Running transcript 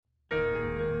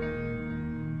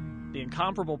The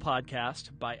Incomparable podcast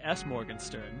by S.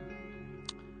 Morgenstern.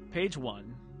 Page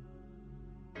 1.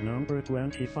 Number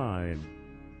 25.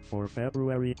 For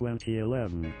February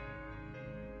 2011.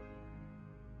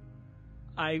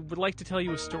 I would like to tell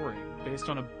you a story based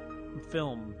on a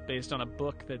film, based on a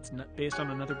book that's based on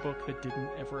another book that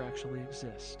didn't ever actually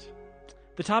exist.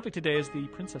 The topic today is The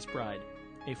Princess Bride,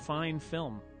 a fine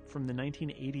film from the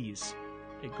 1980s,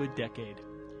 a good decade,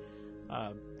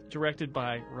 directed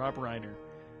by Rob Reiner.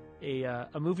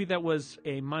 A movie that was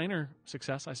a minor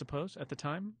success, I suppose, at the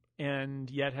time, and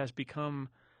yet has become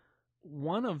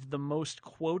one of the most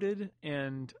quoted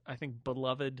and, I think,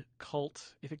 beloved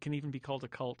cult, if it can even be called a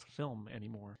cult film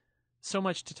anymore. So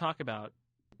much to talk about.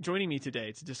 Joining me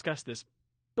today to discuss this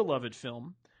beloved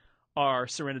film are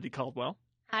Serenity Caldwell.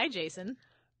 Hi, Jason.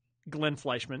 Glenn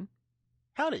Fleischman.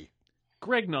 Howdy.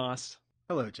 Greg Noss.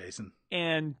 Hello, Jason.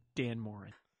 And Dan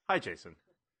Morin. Hi, Jason.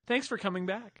 Thanks for coming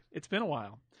back. It's been a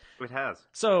while. It has.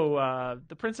 So,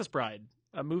 The Princess Bride,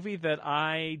 a movie that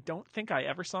I don't think I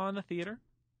ever saw in the theater.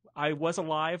 I was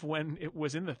alive when it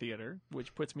was in the theater,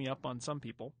 which puts me up on some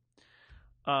people.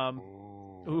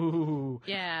 Ooh.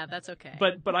 Yeah, that's okay.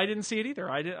 But I didn't see it either.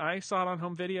 I saw it on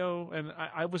home video, and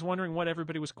I was wondering what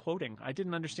everybody was quoting. I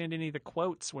didn't understand any of the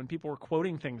quotes when people were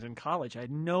quoting things in college. I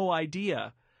had no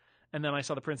idea. And then I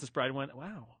saw The Princess Bride and went,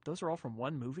 wow, those are all from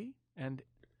one movie? And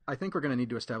I think we're going to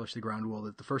need to establish the ground rule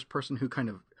that the first person who kind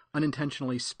of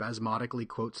unintentionally, spasmodically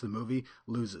quotes the movie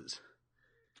loses.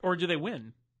 Or do they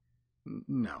win?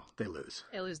 No, they lose.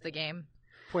 They lose the game.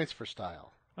 Points for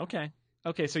style. Okay,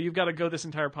 so you've got to go this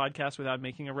entire podcast without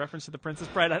making a reference to The Princess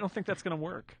Bride. I don't think that's going to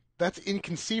work. That's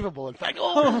inconceivable. In fact,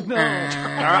 Oh, no.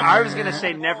 I was going to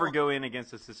say never go in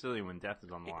against a Sicilian when death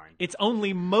is on the line. It's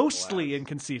only mostly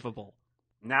inconceivable.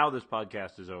 Now this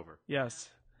podcast is over. Yes.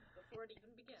 Before it even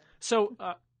begins. So,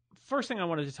 first thing I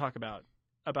wanted to talk about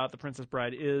The Princess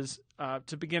Bride is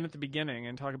to begin at the beginning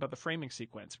and talk about the framing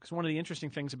sequence. Because one of the interesting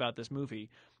things about this movie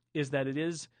is that it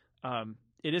is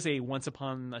a once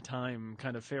upon a time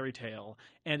kind of fairy tale,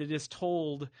 and it is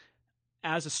told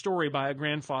as a story by a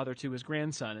grandfather to his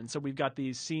grandson. And so we've got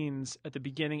these scenes at the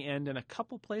beginning, end, and a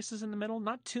couple places in the middle,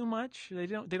 not too much. They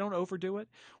don't overdo it.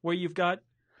 Where you've got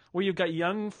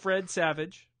young Fred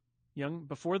Savage, young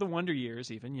before the Wonder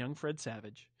Years, even young Fred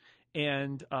Savage,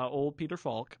 and old Peter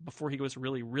Falk before he was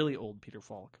really, really old Peter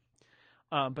Falk,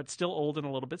 but still old and a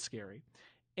little bit scary.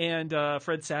 And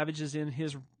Fred Savage is in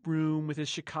his room with his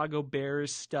Chicago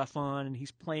Bears stuff on, and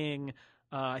he's playing,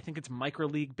 I think it's micro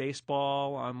league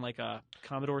baseball on like a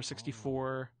Commodore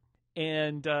 64.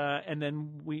 And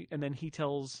then he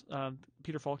tells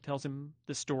Peter Falk tells him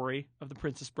the story of The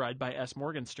Princess Bride by S.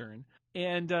 Morgenstern,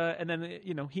 and then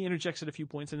he interjects at a few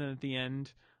points, and then at the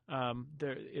end,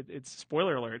 it's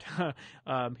spoiler alert.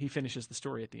 He finishes the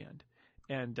story at the end.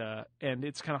 And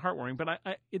it's kind of heartwarming, but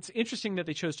it's interesting that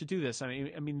they chose to do this. I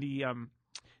mean,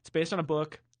 it's based on a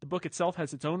book. The book itself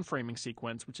has its own framing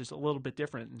sequence, which is a little bit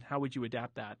different. And how would you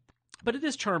adapt that? But it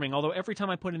is charming. Although every time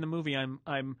I put in the movie,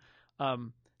 I'm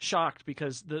shocked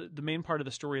because the main part of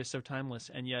the story is so timeless,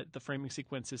 and yet the framing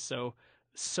sequence is so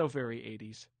very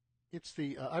 80s. it's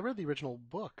I read the original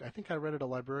book. I think I read it. A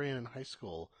librarian in high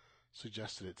school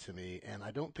suggested it to me, and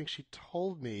I don't think she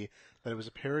told me that it was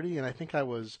a parody. And I think I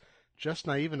was just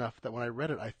naive enough that when I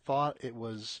read it, I thought it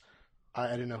was. I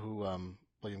didn't know who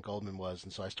William Goldman was,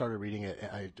 and so I started reading it.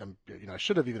 And I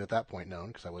should have even at that point known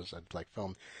because I'd like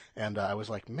film, and I was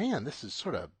like, man, this is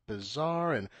sort of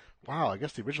bizarre, and wow, I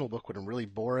guess the original book would have been really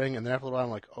boring. And then after a while, I'm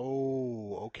like,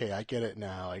 oh, okay, I get it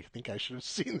now. I think I should have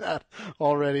seen that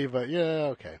already, but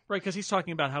yeah, okay. Right, because he's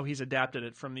talking about how he's adapted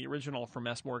it from the original from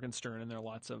S. Morgenstern, and there are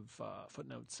lots of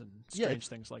footnotes and strange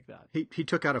things like that. He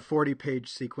took out a 40-page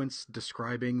sequence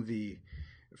describing the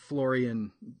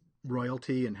Florian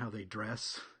royalty and how they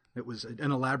dress. It was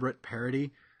an elaborate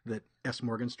parody that S.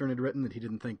 Morgenstern had written that he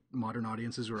didn't think modern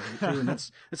audiences were into, and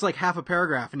it's like half a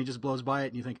paragraph, and he just blows by it,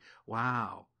 and you think,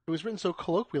 wow. It was written so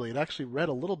colloquially, it actually read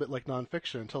a little bit like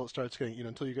nonfiction until it starts getting,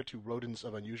 until you get to rodents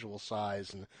of unusual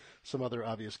size and some other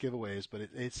obvious giveaways, but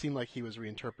it seemed like he was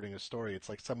reinterpreting a story. It's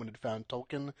like someone had found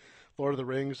Tolkien, Lord of the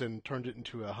Rings, and turned it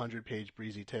into a 100-page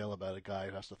breezy tale about a guy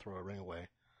who has to throw a ring away.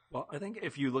 Well, I think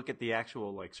if you look at the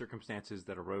actual circumstances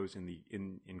that arose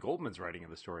in Goldman's writing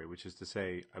of the story, which is to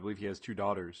say, I believe he has two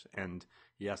daughters, and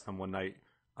he asked them one night,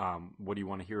 what do you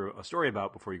want to hear a story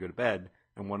about before you go to bed?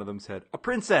 And one of them said, a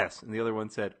princess, and the other one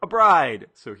said, a bride.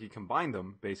 So he combined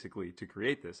them, basically, to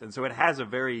create this. And so it has a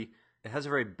very it has a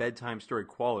very bedtime story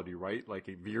quality, right? Like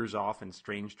it veers off in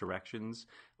strange directions,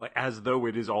 like as though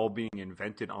it is all being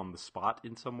invented on the spot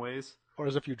in some ways. Or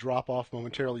as if you drop off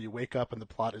momentarily, you wake up and the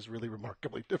plot is really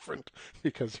remarkably different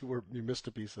because you missed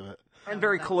a piece of it. And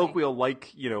very Exactly. colloquial,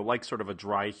 like, like sort of a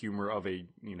dry humor of a,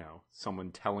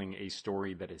 someone telling a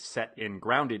story that is set and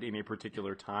grounded in a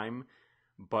particular time,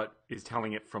 but is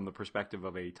telling it from the perspective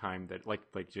of a time that, like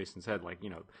Jason said,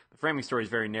 the framing story is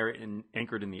very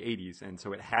anchored in the 80s, and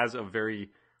so it has the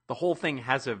whole thing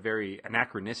has a very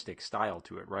anachronistic style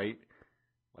to it, right?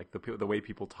 Like the way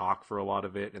people talk for a lot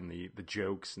of it, and the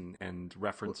jokes and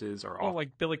references are all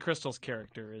like Billy Crystal's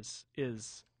character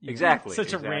is exactly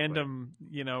such a random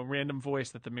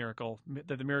voice that the Miracle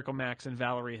Max and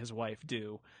Valerie, his wife,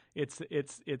 do. It's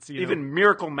even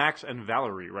Miracle Max and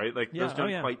Valerie, right? Like those don't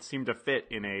yeah. quite seem to fit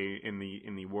in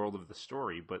the world of the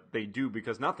story, but they do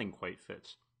because nothing quite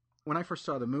fits. When I first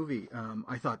saw the movie,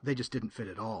 I thought they just didn't fit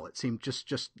at all. It seemed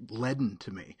just leaden to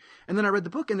me. And then I read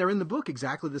the book, and they're in the book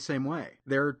exactly the same way.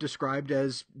 They're described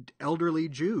as elderly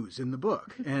Jews in the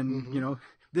book. And,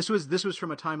 this was from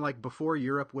a time like before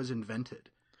Europe was invented,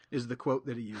 is the quote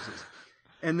that he uses.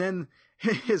 And then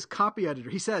his copy editor,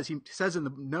 he says in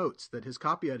the notes that his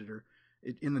copy editor,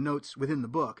 in the notes within the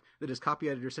book, that his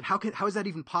copy editor said, how is that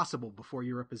even possible before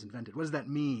Europe is invented? What does that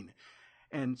mean?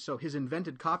 And so his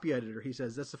invented copy editor, he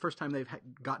says, that's the first time they've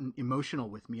gotten emotional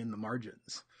with me in the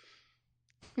margins.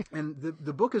 And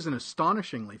the book is an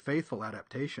astonishingly faithful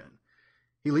adaptation.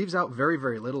 He leaves out very,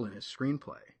 very little in his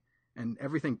screenplay. And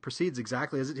everything proceeds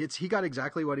exactly as he got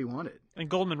exactly what he wanted. And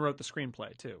Goldman wrote the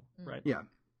screenplay, too, right? Yeah.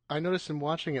 I noticed in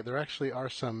watching it, there actually are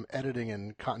some editing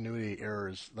and continuity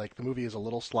errors. Like the movie is a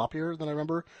little sloppier than I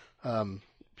remember.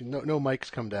 No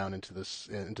mics come down into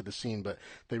the scene, but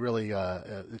they really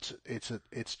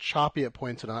it's choppy at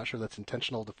points, and I'm not sure that's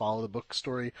intentional to follow the book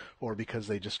story or because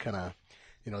they just kind of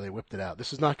they whipped it out.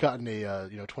 This has not gotten a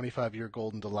 25-year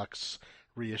Golden Deluxe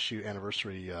reissue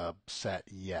anniversary set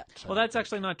yet. Well, that's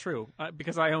actually not true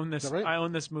because I own this. Right? I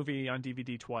own this movie on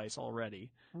DVD twice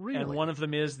already. Really? And one of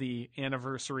them is the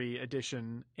anniversary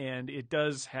edition, and it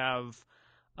does have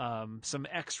some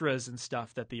extras and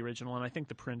stuff that the original, and I think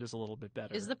the print is a little bit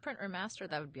better. Is the print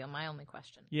remastered? That would be my only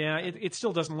question. Yeah, it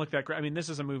still doesn't look that great. I mean, this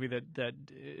is a movie that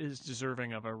is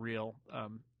deserving of a real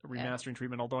remastering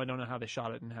treatment, although I don't know how they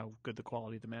shot it and how good the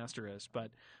quality of the master is.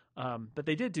 But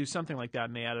they did do something like that,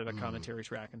 and they added a commentary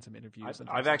track and some interviews.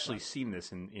 I've actually seen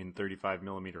this in 35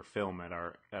 millimeter film at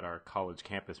our college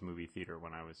campus movie theater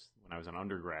when I was an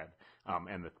undergrad,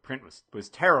 and the print was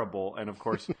terrible. And of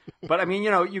course, but I mean,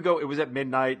 you go. It was at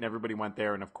midnight, and everybody went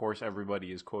there, and of course,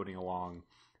 everybody is quoting along.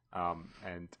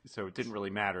 And so it didn't really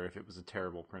matter if it was a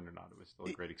terrible print or not. It was still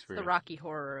a great experience. The Rocky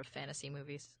Horror of fantasy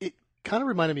movies. It kind of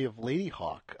reminded me of Lady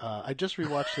Hawk. I just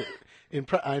rewatched it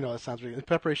I know it sounds weird. In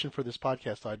preparation for this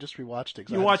podcast, I just rewatched it.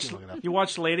 You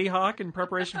watched Lady Hawk in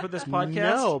preparation for this podcast?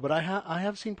 No, but I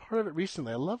have seen part of it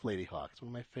recently. I love Lady Hawk. It's one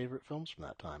of my favorite films from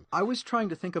that time. I was trying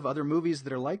to think of other movies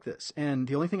that are like this, and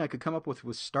the only thing I could come up with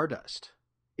was Stardust.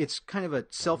 It's kind of a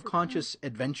self-conscious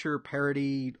adventure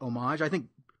parody homage. I think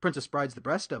Princess Bride's the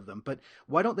best of them, but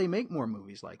why don't they make more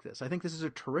movies like this? I think this is a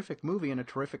terrific movie and a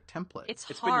terrific template. It's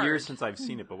been hard. years since I've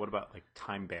seen it, but what about like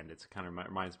Time Bandits? It kind of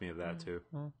reminds me of that too.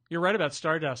 Well, you're right about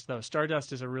Stardust, though.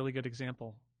 Stardust is a really good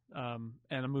example, and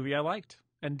a movie I liked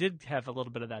and did have a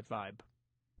little bit of that vibe.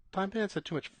 Time Bandits had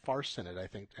too much farce in it, I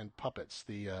think, and puppets.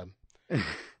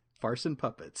 Farce and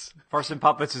puppets. Farce and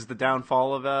Puppets is the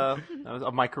downfall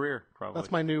of my career, probably.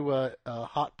 That's my new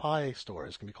hot pie store.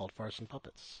 It's going to be called Farce and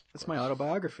Puppets. That's my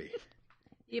autobiography.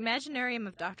 The Imaginarium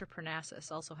of Dr.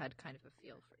 Parnassus also had kind of a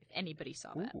feel for if anybody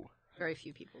saw that. Ooh. Very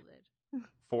few people did.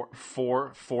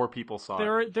 Four people saw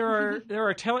it. There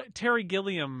are Terry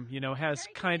Gilliam, has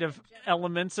kind of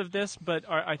elements of this, but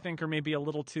I think are maybe a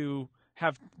little too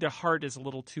the heart is a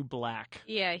little too black.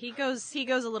 Yeah, he goes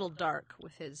a little dark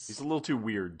with his. He's a little too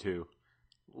weird too.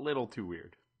 Little too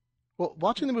weird. Well,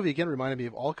 watching the movie again reminded me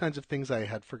of all kinds of things I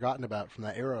had forgotten about from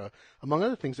that era. Among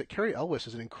other things, that Cary Elwes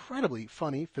is an incredibly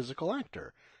funny physical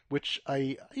actor, which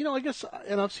I guess,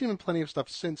 and I've seen him in plenty of stuff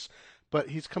since. But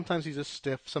sometimes he's just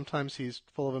stiff, sometimes he's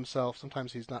full of himself,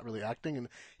 sometimes he's not really acting, and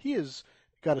he has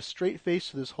got a straight face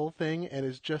to this whole thing and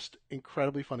is just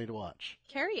incredibly funny to watch.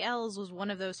 Cary Elwes was one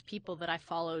of those people that I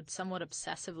followed somewhat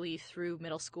obsessively through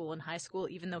middle school and high school,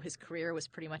 even though his career was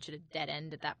pretty much at a dead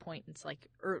end at that point. It's like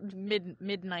mid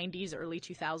 90s, early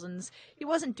 2000s. He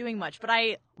wasn't doing much, but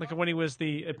like when he was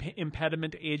the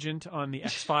impediment agent on the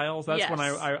X-Files. That's when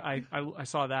I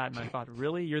saw that and I thought,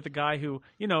 really, you're the guy who,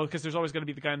 because there's always going to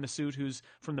be the guy in the suit who's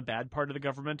from the bad part of the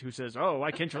government who says, "Oh, I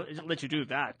can't let you do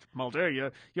that,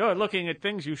 Mulder. You're looking at things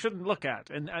things you shouldn't look at.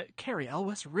 And Carrie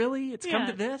Elwes, really? It's come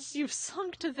to this? You've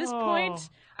sunk to this Oh. point.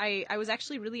 I was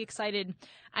actually really excited.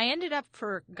 I ended up,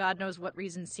 for God knows what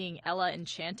reason, seeing Ella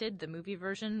Enchanted, the movie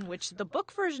version, which the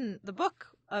book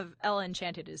of Ella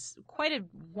Enchanted is quite a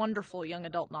wonderful young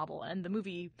adult novel, and the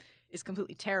movie is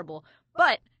completely terrible.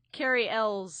 But Carrie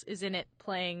Ells is in it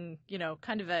playing,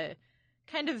 kind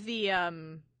of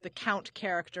the Count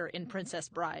character in Princess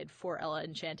Bride for Ella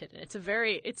Enchanted, and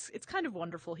it's kind of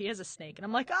wonderful. He has a snake, and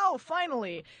I'm like, oh,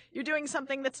 finally, you're doing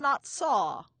something that's not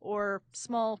Saw or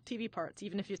small TV parts,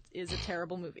 even if it is a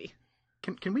terrible movie.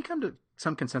 Can we come to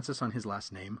some consensus on his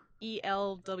last name?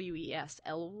 Elwes.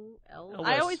 L.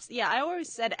 Elwes. I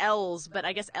always said L's, but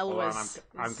I guess Hold on, Elwes.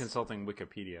 I'm consulting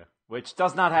Wikipedia, which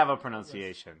does not have a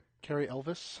pronunciation. Carrie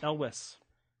Elvis? Elwes.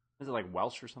 Is it like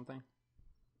Welsh or something?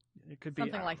 It could be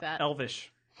Something like that.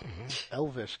 Elvish.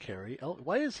 Elvish Carrie.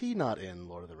 Why is he not in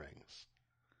Lord of the Rings?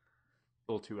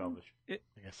 A little too Elvish. I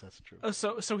guess that's true.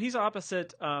 So he's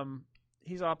opposite.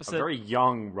 He's A opposite very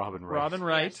young Robin Wright. Robin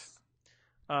Wright.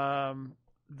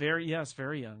 Yes.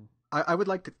 Very young. I would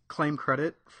like to claim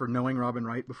credit for knowing Robin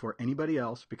Wright before anybody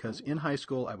else, because in high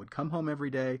school I would come home every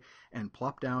day and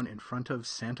plop down in front of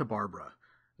Santa Barbara,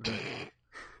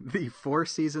 the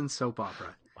 4-season soap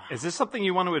opera. Is this something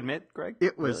you want to admit, Greg?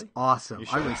 It was Really? awesome. You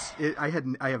sure?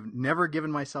 I have never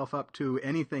given myself up to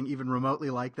anything even remotely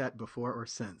like that before or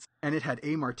since. And it had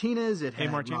A. Martinez, it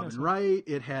had Martinez. Robin Wright,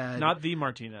 it had Not the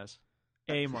Martinez.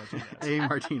 A Martinez. A.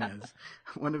 Martinez,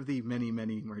 one of the many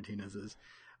Martinezes.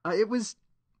 It was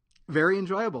very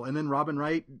enjoyable. And then Robin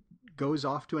Wright goes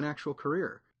off to an actual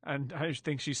career. And I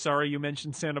think she's sorry you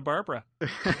mentioned Santa Barbara.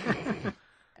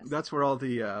 That's where all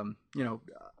the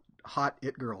hot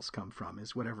it girls come from,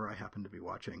 is whatever I happen to be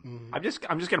watching. Mm-hmm. I'm just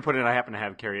going to put in. I happen to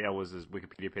have Carrie Elwes'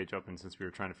 Wikipedia page open since we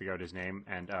were trying to figure out his name,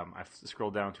 and I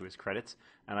scrolled down to his credits,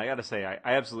 and I got to say, I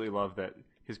absolutely love that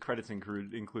his credits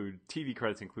include TV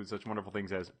credits include such wonderful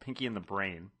things as Pinky and the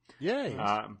Brain, Yay!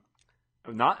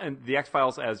 not and the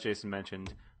X-Files, as Jason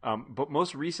mentioned, but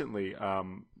most recently,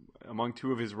 among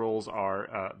two of his roles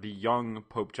are the young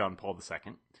Pope John Paul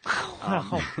II.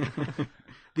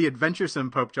 The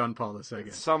adventuresome Pope John Paul II.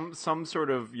 Some sort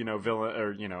of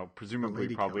villain, or presumably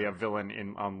lady probably killer. a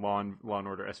villain on Law and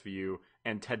Order SVU,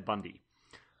 and Ted Bundy.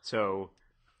 So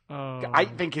I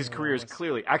think his career is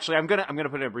clearly. Actually, I'm gonna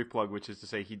put in a brief plug, which is to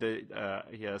say he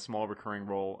had a small recurring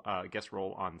role, guest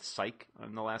role on Psych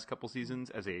in the last couple seasons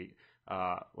as a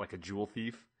jewel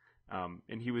thief.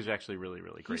 And he was actually really,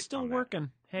 really great. He's still on that.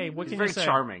 working. Hey, what He's can very you say?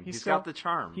 charming. He's got the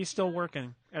charm. He's still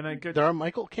working, and a good. There are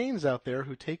Michael Caines out there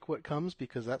who take what comes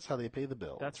because that's how they pay the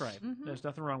bills. That's right. Mm-hmm. There's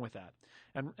nothing wrong with that.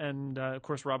 And of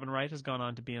course, Robin Wright has gone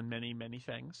on to be in many, many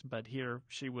things. But here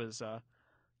she was,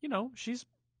 she's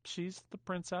the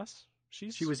princess.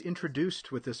 She was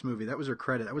introduced with this movie. That was her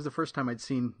credit. That was the first time I'd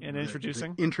seen In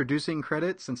the introducing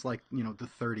credit since the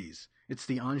 30s. It's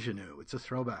the ingenue. It's a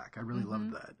throwback. I really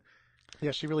loved that.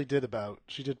 Yeah, she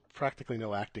did practically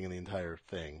no acting in the entire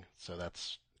thing. So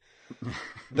that's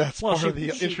Well, part of the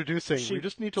introducing. she We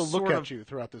just need to look sort at of you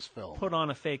throughout this film. Put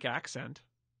on a fake accent.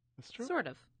 That's true. Sort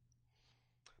of.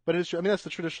 But it's true. I mean, that's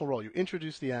the traditional role. You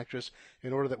introduce the actress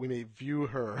in order that we may view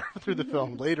her through the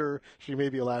film. Later, she may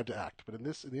be allowed to act, but in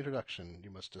the introduction, you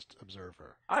must just observe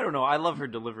her. I don't know. I love her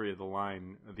delivery of the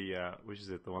line. Which is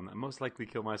it? The one that most likely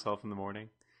kill myself in the morning,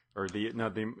 or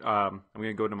I'm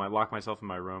gonna go to lock myself in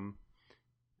my room,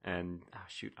 and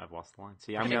shoot, I've lost the line.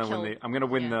 See, I'm gonna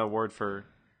win the award for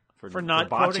not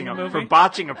botching quoting a movie? for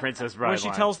botching a Princess Bride Where she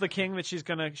line. tells the king that she's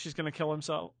gonna kill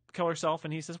herself,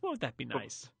 and he says, "Well, would that be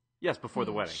nice?" Yes, before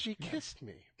the wedding. She kissed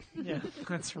me. Yeah,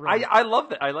 that's right. I love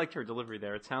that. I liked her delivery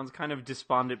there. It sounds kind of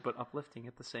despondent but uplifting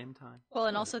at the same time. Well,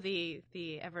 and also the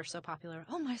ever so popular,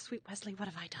 "Oh, my sweet Wesley, what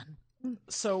have I done?"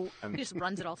 So He just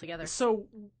runs it all together. So,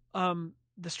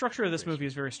 the structure of this movie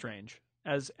is very strange,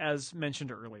 as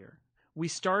mentioned earlier. We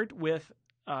start with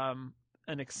an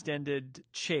extended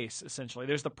chase, essentially.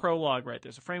 There's the prologue, right?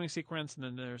 There's a framing sequence, and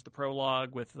then there's the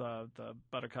prologue with the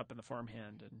buttercup and the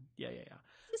farmhand, and yeah.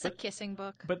 It's a kissing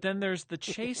book. But then there's the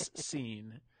chase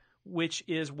scene, which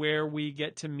is where we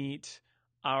get to meet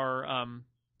our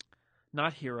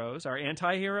not heroes, our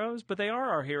anti-heroes, but they are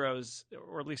our heroes,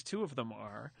 or at least two of them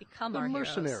are. Become They're our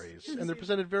mercenaries, heroes. and they're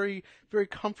presented very, very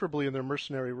comfortably in their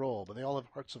mercenary role, but they all have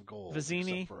hearts of gold.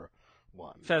 Vizzini, except for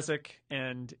one. Fezzik,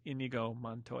 and Inigo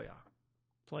Montoya,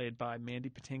 played by Mandy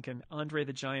Patinkin, Andre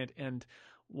the Giant, and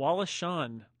Wallace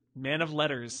Shawn, man of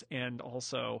letters, and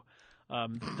also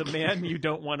the man you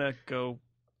don't want to go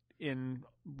in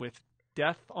with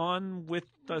death on with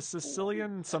a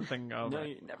Sicilian something. Oh, No, right.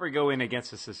 you never go in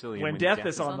against a Sicilian When death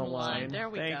is on the line. There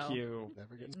we Thank go. you.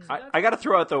 Never get I got to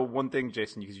throw out though one thing,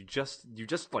 Jason, because you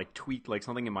just like tweaked like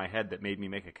something in my head that made me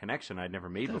make a connection I'd never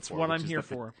made That's before. what which I'm is here that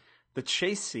for. The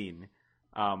chase scene,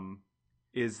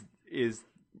 is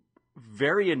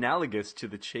very analogous to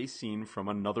the chase scene from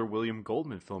another William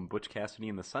Goldman film, Butch Cassidy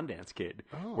and the Sundance Kid,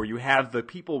 where you have the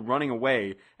people running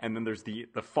away, and then there's the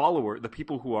follower, the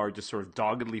people who are just sort of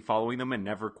doggedly following them and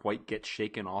never quite get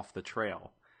shaken off the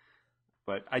trail.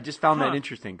 But I just found that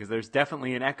interesting because there's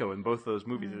definitely an echo in both those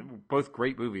movies, both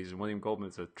great movies, and William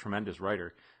Goldman's a tremendous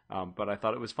writer. But I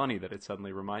thought it was funny that it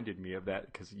suddenly reminded me of that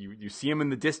because you see him in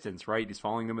the distance, right? He's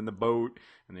following them in the boat,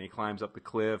 and then he climbs up the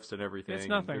cliffs and everything. It's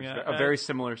nothing. There's a very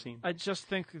similar scene. I just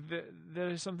think that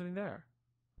there's something there.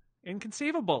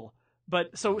 Inconceivable.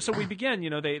 But so we begin,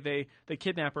 they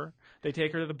kidnap her, they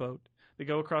take her to the boat, they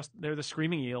go across, they're the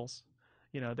screaming eels.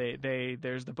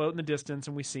 There's the boat in the distance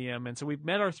and we see him. And so we've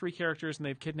met our three characters and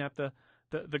they've kidnapped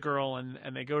the girl and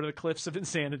they go to the cliffs of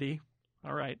insanity.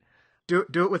 All right. Do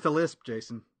it with a lisp,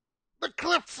 Jason. The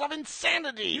cliffs of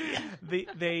insanity.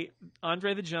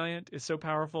 Andre the Giant is so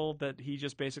powerful that he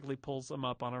just basically pulls them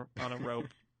up on a rope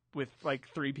with like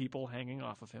three people hanging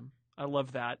off of him. I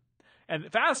love that.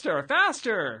 And faster,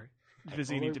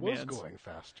 Vizzini demands. Was going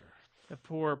faster. The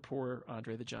poor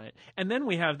Andre the Giant. And then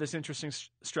we have this interesting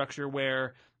structure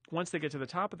where once they get to the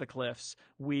top of the cliffs,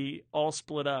 we all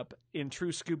split up in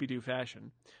true Scooby-Doo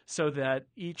fashion so that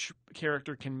each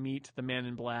character can meet the Man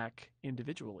in Black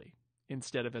individually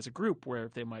instead of as a group where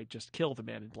they might just kill the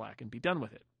Man in Black and be done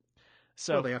with it.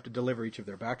 So they have to deliver each of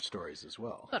their backstories as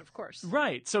well. But of course.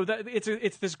 Right. So that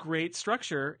it's this great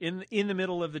structure in the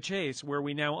middle of the chase where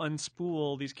we now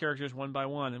unspool these characters one by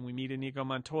one and we meet Inigo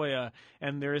Montoya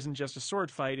and there isn't just a sword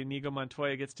fight. Inigo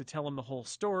Montoya gets to tell him the whole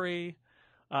story.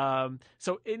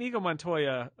 So Inigo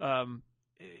Montoya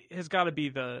has got to be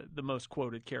the most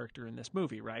quoted character in this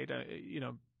movie, right?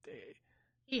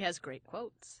 He has great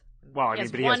quotes. Well, I mean,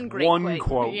 but he has one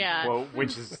quote,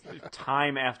 which is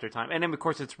time after time. And then, of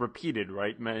course, it's repeated,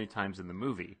 right, many times in the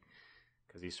movie.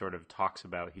 Because he sort of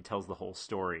he tells the whole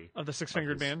story. Of the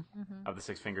six-fingered man? Of the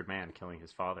six-fingered man killing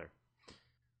his father.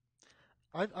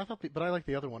 I thought, but I like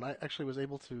the other one. I actually was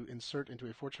able to insert into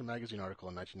a Fortune magazine article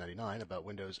in 1999 about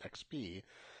Windows XP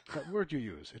that word you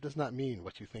use. It does not mean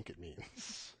what you think it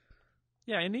means.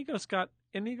 Yeah, Inigo's got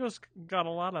a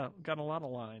lot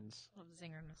of lines. Love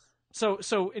zingerness.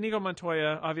 So Inigo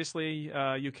Montoya, obviously,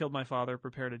 you killed my father.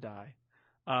 Prepare to die,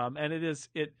 and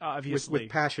it obviously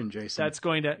with passion, Jason. That's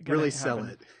going to really sell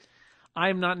it.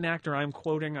 I'm not an actor. I'm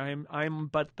quoting. I'm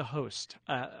but the host.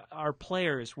 Our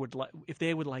players if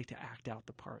they would like to act out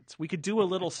the parts. We could do a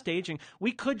little staging.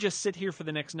 We could just sit here for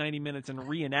the next 90 minutes and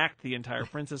reenact the entire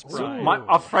Princess Bride.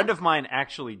 A friend of mine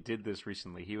actually did this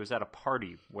recently. He was at a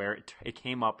party where it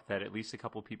came up that at least a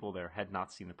couple people there had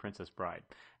not seen The Princess Bride,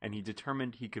 and he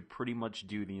determined he could pretty much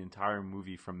do the entire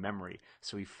movie from memory.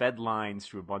 So he fed lines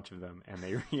to a bunch of them, and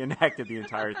they reenacted the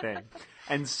entire thing.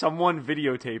 And someone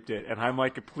videotaped it, and I'm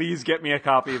like, please get me a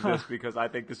copy of this because I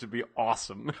think this would be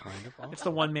awesome. Kind of awesome. It's the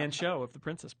one-man show of The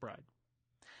Princess Bride.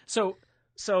 So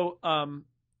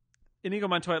Inigo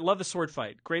Montoya, love the sword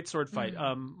fight. Great sword fight.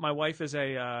 My wife is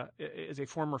a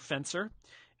former fencer,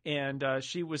 and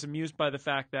she was amused by the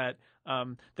fact that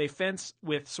they fence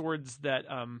with swords that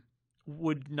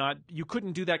you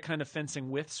couldn't do that kind of fencing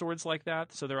with swords like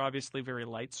that. So they're obviously very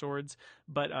light swords,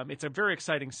 but it's a very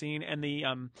exciting scene.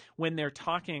 And when they're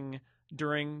talking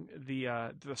during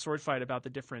the sword fight about the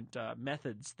different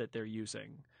methods that they're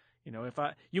using.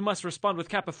 You must respond with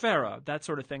Capoferra, that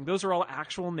sort of thing. Those are all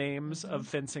actual names of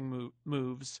fencing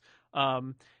moves.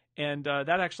 And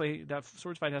that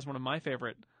sword fight has one of my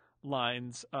favorite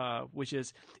lines, which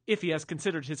is, if he has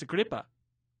considered his Agrippa,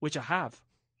 which I have.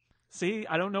 See,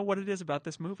 I don't know what it is about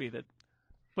this movie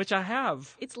which I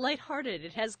have. It's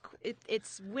lighthearted.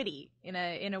 It's witty in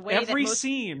a way. Every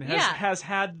scene has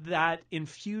had that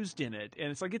infused in it,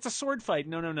 and it's like it's a sword fight.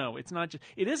 No, it's not.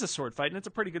 It is a sword fight, and it's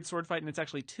a pretty good sword fight, and it's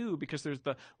actually two because there's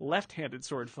the left-handed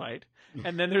sword fight,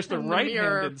 and then there's the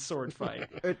right-handed sword fight,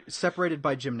 separated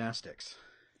by gymnastics.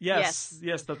 Yes,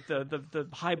 the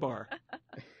high bar.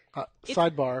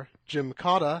 Sidebar: Jim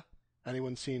Cotta.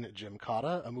 Anyone seen Jim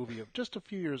Cotta? A movie of just a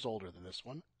few years older than this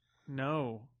one.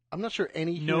 No. I'm not sure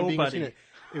any human being has seen it.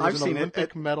 It was I've seen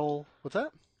Olympic medal. What's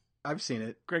that? I've seen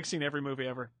it. Greg's seen every movie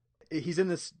ever. He's in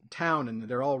this town, and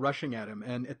they're all rushing at him.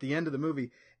 And at the end of the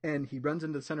movie, and he runs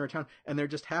into the center of town, and there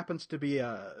just happens to be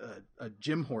a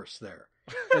gym horse there.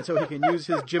 And so he can use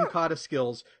his Jim Cotta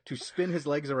skills to spin his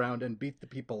legs around and beat the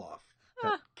people off.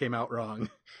 That came out wrong.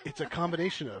 It's a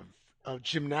combination of of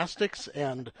gymnastics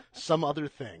and some other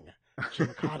thing.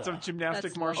 Gymkata. Some gymnastic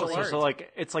That's martial lovely. arts. So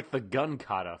like it's like the gun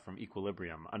kata from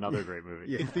Equilibrium, another great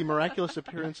movie. Yeah. It's the miraculous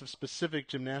appearance of specific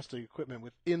gymnastic equipment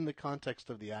within the context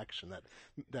of the action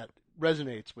that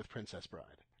resonates with Princess Bride.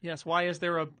 Yes. Why is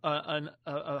there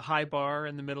a high bar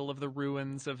in the middle of the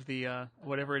ruins of the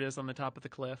whatever it is on the top of the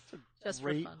cliff? Just for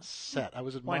Great fun. set. I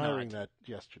was Why not? admiring that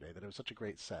yesterday, that it was such a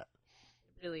great set.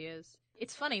 It really is.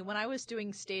 It's funny, when I was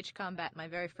doing stage combat my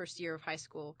very first year of high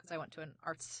school, because I went to an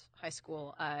arts high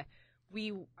school,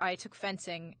 I took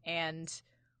fencing, and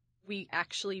we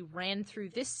actually ran through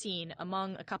this scene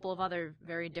among a couple of other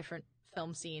very different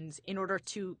film scenes in order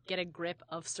to get a grip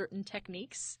of certain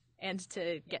techniques and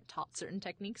to get taught certain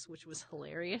techniques, which was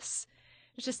hilarious.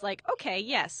 It's just like, okay,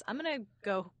 yes, I'm going to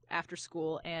go after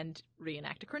school and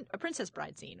reenact a Princess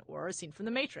Bride scene or a scene from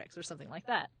The Matrix or something like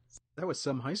that. That was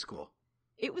some high school.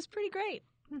 It was pretty great.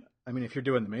 I mean, if you're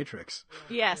doing The Matrix.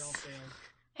 Yes.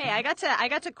 Hey, I got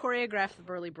to choreograph the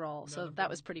Burly Brawl, so that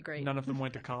was pretty great. None of them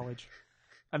went to college,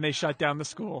 and they shut down the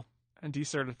school and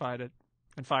decertified it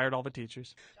and fired all the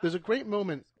teachers. There's a great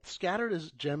moment scattered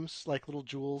as gems, like little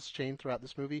jewels, chained throughout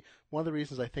this movie. One of the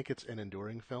reasons I think it's an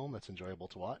enduring film that's enjoyable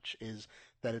to watch is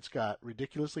that it's got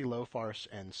ridiculously low farce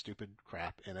and stupid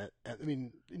crap in it. And, I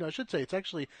mean, I should say it's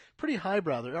actually pretty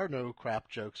highbrow. There are no crap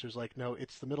jokes. There's like, no,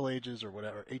 it's the Middle Ages or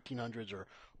whatever, 1800s or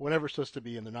whatever it's supposed to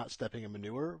be, and they're not stepping in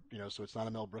manure, so it's not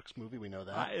a Mel Brooks movie. We know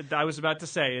that. I was about to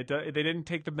say they didn't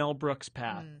take the Mel Brooks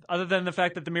path, other than the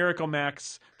fact that the Miracle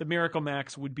Max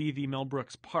would be the Mel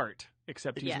Brooks part,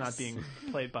 except he's not Yes. being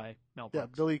played by Mel Yeah,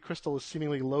 Brooks. Billy Crystal is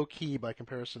seemingly low key by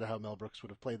comparison to how Mel Brooks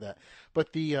would have played that. But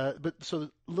so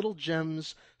the little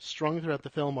gems strung throughout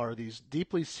the film are these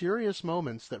deeply serious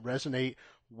moments that resonate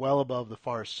well above the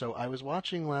farce. So I was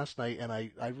watching last night, and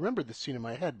I remembered this scene in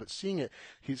my head, but seeing it,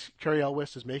 Cary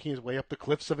Elwes is making his way up the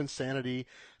cliffs of insanity.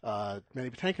 Manny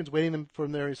Patinkin's waiting for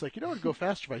him there. He's like, it'd go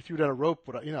faster if I threw down a rope.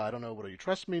 I don't know. Would you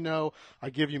trust me? No. I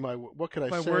give you what could I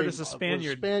say? My word as a Word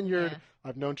Spaniard. Yeah.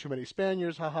 I've known too many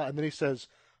Spaniards. Haha. And then he says,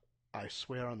 I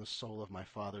swear on the soul of my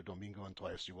father, Domingo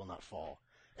Antoyes, you will not fall.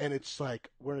 And it's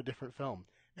like, we're in a different film.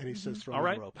 And he says, throw All me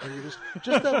right. the rope. And you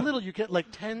just that little, you get like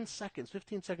 10 seconds,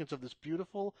 15 seconds of this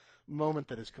beautiful moment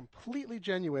that is completely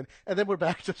genuine. And then we're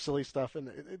back to silly stuff.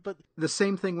 But The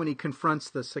same thing when he confronts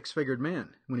the six-figured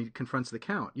man, when he confronts the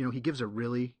Count. He gives a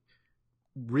really,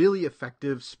 really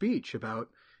effective speech about,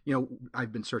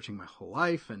 I've been searching my whole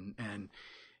life, and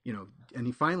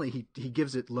he finally he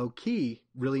gives it low key,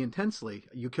 really intensely.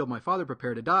 You killed my father,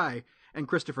 prepare to die. And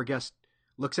Christopher Guest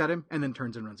looks at him and then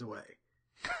turns and runs away.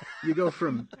 You go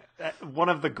from One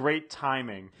of the great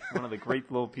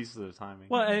little pieces of timing.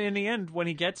 Well, and in the end, when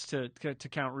he gets to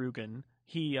Count Rugen,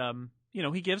 he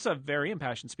he gives a very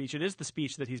impassioned speech. It is the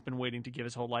speech that he's been waiting to give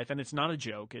his whole life, and it's not a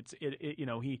joke.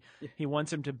 He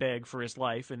wants him to beg for his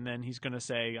life, and then he's going to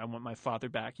say, "I want my father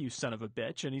back, you son of a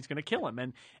bitch," and he's going to kill him,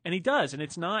 and he does, and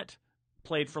it's not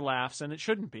played for laughs, and it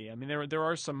shouldn't be. I mean, there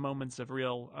are some moments of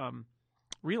real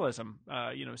realism,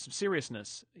 some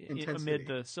seriousness Intensity. amid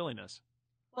the silliness.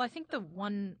 Well, I think the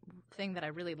one thing that I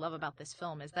really love about this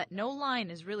film is that no line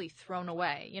is really thrown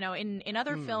away. In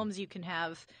other films you can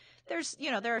have, there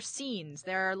are scenes,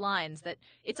 there are lines that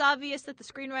it's obvious that the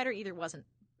screenwriter either wasn't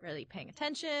really paying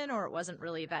attention or it's not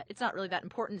really that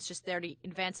important. It's just there to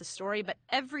advance the story. But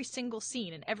every single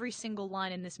scene and every single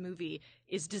line in this movie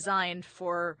is designed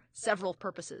for several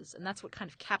purposes. And that's what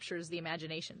kind of captures the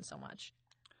imagination so much.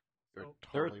 you're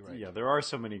totally right. Yeah, there are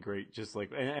so many great,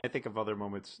 and I think of other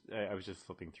moments. I was just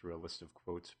flipping through a list of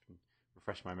quotes, and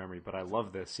refresh my memory, but I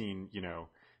love the scene,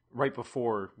 right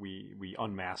before we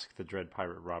unmask the dread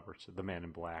pirate Roberts, the Man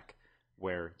in Black,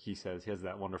 where he has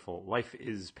that wonderful, "Life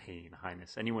is pain,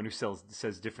 Highness. Anyone who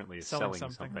says differently is selling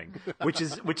something," which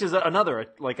is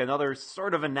another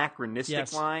sort of anachronistic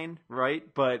Yes. line,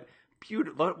 right? But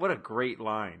beautiful. What a great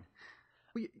line.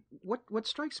 What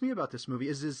strikes me about this movie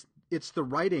is it's the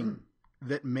writing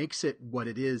that makes it what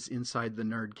it is inside the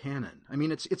nerd canon. I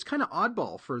mean, it's kind of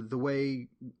oddball for the way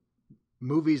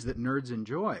movies that nerds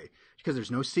enjoy, because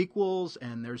there's no sequels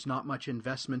and there's not much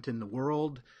investment in the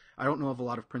world. I don't know of a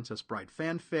lot of Princess Bride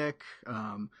fanfic.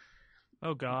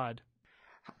 Oh God.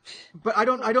 But I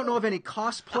don't know of any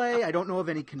cosplay. I don't know of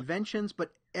any conventions.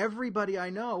 But everybody I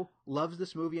know loves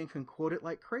this movie and can quote it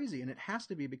like crazy, and it has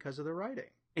to be because of the writing.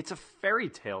 It's a fairy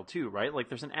tale too, right? Like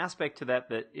there's an aspect to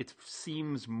that it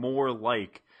seems more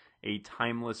like a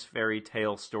timeless fairy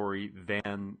tale story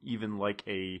than even like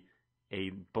a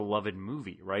beloved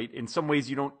movie, right? In some ways,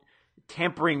 you don't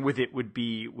tampering with it would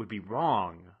be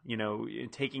wrong.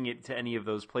 Taking it to any of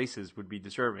those places would be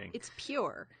disturbing. It's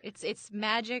pure. It's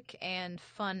magic and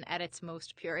fun at its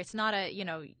most pure. It's not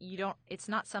it's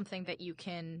not something that you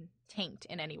can taint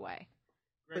in any way.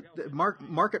 But the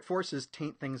market forces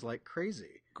taint things like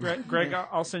crazy. Greg,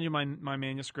 I'll send you my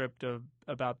manuscript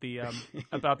about the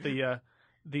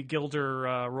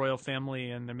Gilder royal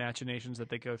family and the machinations that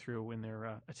they go through in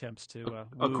their attempts to.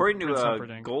 According Prince to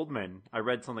Humperdinck. Goldman, I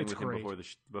read something It's with him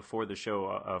great. before the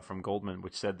show from Goldman,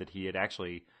 which said that he had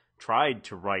actually tried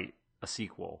to write a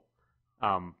sequel,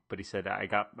 but he said I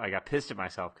got pissed at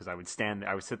myself because I would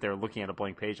sit there looking at a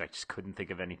blank page. I just couldn't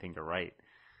think of anything to write.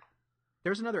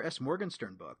 There's another S.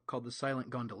 Morgenstern book called The Silent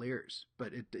Gondoliers,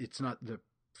 but it's not the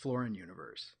Florin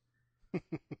universe.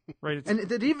 Right. And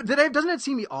doesn't it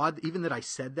seem odd even that I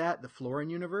said that, the Florin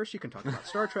universe? You can talk about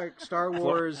Star Trek, Star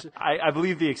Wars. I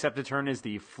believe the accepted term is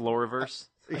the Floriverse.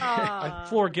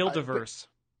 Floor Gildiverse.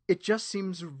 It just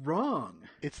seems wrong.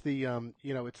 It's the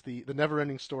it's the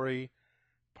Never-Ending Story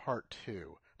Part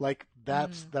 2. Like that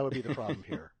would be the problem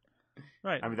here.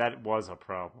 Right. I mean, that was a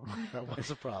problem. That was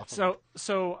a problem.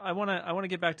 So I want to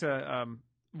get back to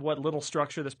what little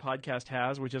structure this podcast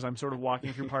has, which is I'm sort of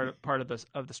walking through part of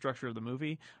the structure of the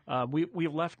movie. We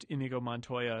left Inigo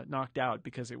Montoya knocked out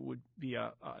because it would be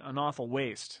an awful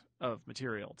waste of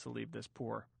material to leave this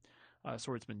poor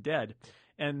swordsman dead,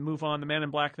 and move on. The Man in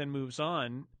Black then moves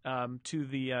on to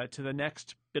the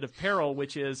next bit of peril,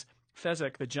 which is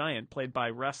Fezzik the Giant, played by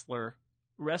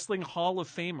Wrestling Hall of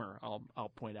Famer.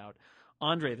 I'll point out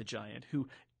Andre the Giant, who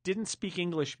didn't speak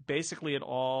English basically at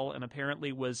all, and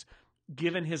apparently was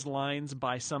given his lines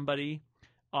by somebody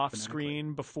off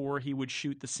screen before he would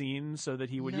shoot the scene, so that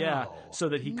he would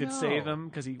could say them,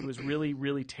 because he was really,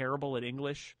 really terrible at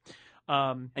English.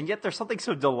 And yet there's something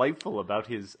so delightful about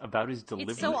his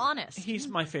delivery. It's so honest. He's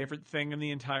my favorite thing in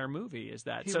the entire movie. Is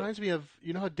that he reminds me of,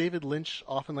 how David Lynch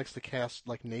often likes to cast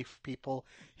like naif people.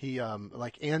 He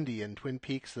like Andy in Twin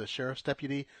Peaks, the sheriff's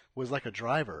deputy, was like a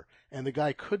driver, and the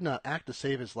guy could not act to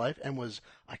save his life, and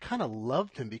I kind of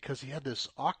loved him because he had this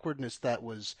awkwardness that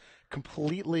was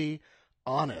completely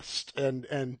honest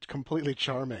and completely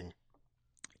charming.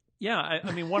 Yeah,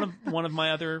 I mean one of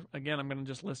my other, again, I'm going to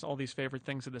just list all these favorite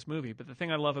things of this movie, but the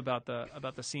thing I love about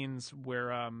the scenes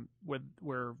where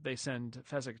they send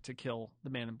Fezzik to kill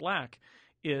the Man in Black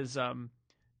is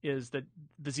that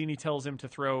Vizzini tells him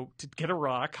to get a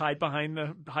rock, hide behind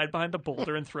the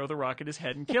boulder, and throw the rock at his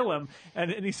head and kill him.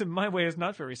 And he said, "My way is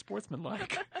not very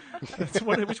sportsmanlike."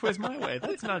 Which way is my way?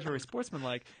 That's not very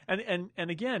sportsmanlike. And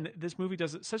again, this movie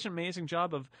does such an amazing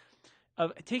job of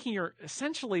taking your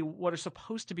essentially what are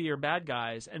supposed to be your bad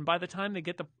guys, and by the time they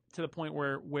get to the point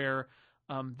where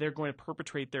they're going to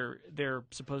perpetrate their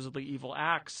supposedly evil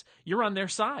acts, you're on their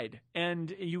side,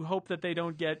 and you hope that they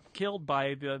don't get killed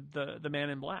by the Man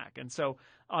in Black. And so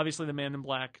obviously the Man in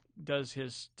Black does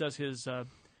his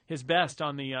best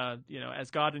on the as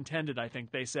God intended, I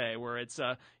think they say, where it's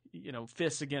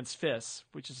fists against fists,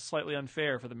 which is slightly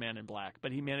unfair for the Man in Black,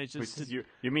 but he manages to.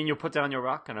 You mean you'll put down your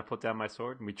rock and I put down my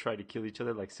sword and we try to kill each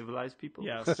other like civilized people?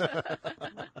 Yes,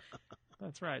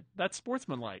 that's right. That's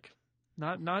sportsmanlike,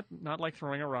 not like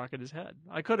throwing a rock at his head.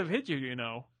 I could have hit you,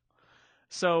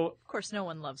 So of course, no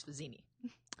one loves Vizzini.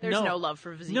 There's no love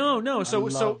for Vizzini. No. So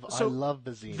I love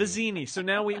Vizzini. Vizzini. So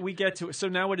now we get to it. So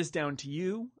now it is down to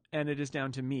you and it is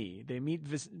down to me. They meet.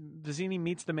 Vizzini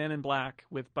meets the Man in Black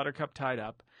with Buttercup tied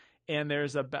up, and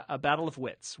there's a battle of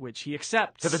wits, which he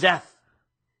accepts to the death.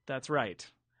 That's right.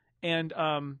 And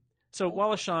so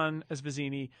Wallace Shawn as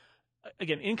Vizzini,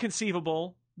 again,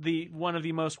 inconceivable. One of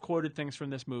the most quoted things from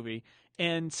this movie,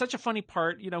 and such a funny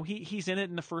part. He's in it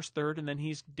in the first third, and then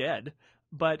he's dead.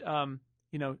 But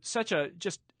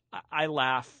I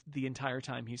laugh the entire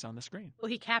time he's on the screen. Well,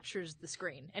 he captures the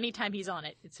screen. Anytime he's on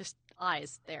it, it's just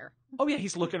eyes there. Oh yeah,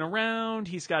 he's looking around.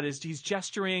 He's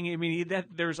gesturing. I mean,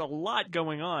 there's a lot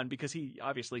going on because he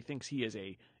obviously thinks he is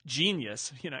a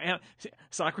genius.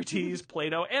 Socrates,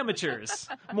 Plato, amateurs,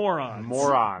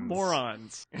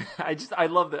 morons. I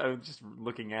love that. I'm just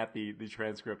looking at the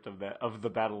transcript of the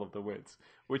Battle of the Wits,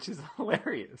 which is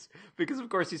hilarious because of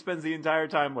course he spends the entire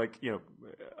time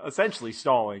essentially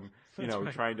stalling.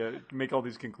 Right. Trying to make all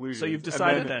these conclusions. So you've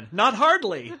decided then? Not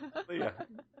hardly. Yeah.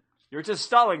 You're just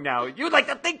stalling now. You'd like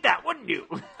to think that, wouldn't you?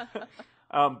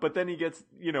 But then he gets,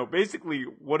 basically,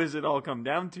 what does it all come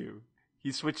down to?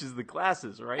 he switches the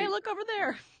glasses, right? Hey, look over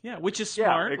there. Yeah, which is Yeah,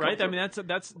 smart, it right? comes I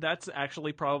mean, that's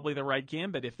actually probably the right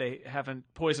gambit if they haven't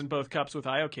poisoned both cups with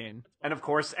iocane. And of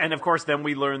course, then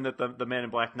we learn that the Man in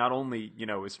Black not only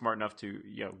is smart enough to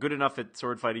good enough at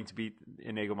sword fighting to beat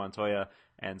Inigo Montoya,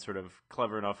 and sort of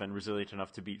clever enough and resilient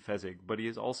enough to beat Fezzik, but he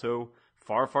is also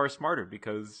far smarter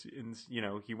because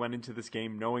he went into this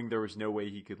game knowing there was no way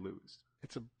he could lose.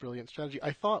 It's a brilliant strategy.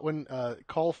 I thought when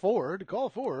Call Forward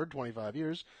 25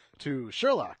 years to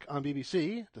Sherlock on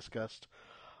BBC, discussed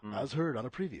as heard on a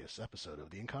previous episode of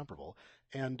The Incomparable,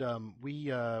 and we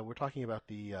were talking about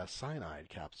the cyanide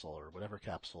capsule or whatever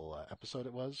capsule episode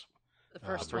it was. The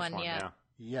first one, yeah.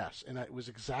 Yes, and it was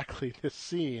exactly this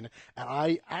scene, and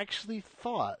I actually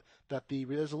thought that the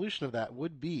resolution of that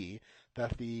would be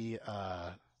that the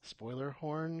spoiler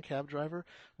horn cab driver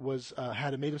was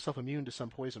had made himself immune to some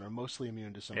poison, or mostly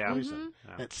immune to some poison.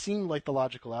 Mm-hmm. And it seemed like the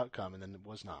logical outcome, and then it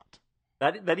was not.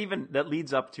 That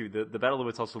leads up to the Battle of the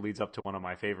Wits. Also leads up to one of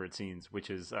my favorite scenes, which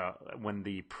is when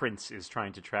the prince is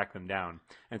trying to track them down.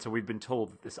 And so we've been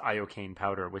told that this iocane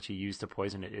powder, which he used to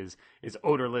poison it, is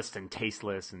odorless and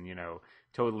tasteless, and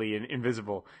totally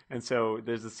invisible. And so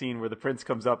there's a scene where the prince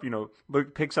comes up,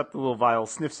 picks up the little vial,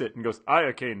 sniffs it, and goes,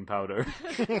 iocane powder,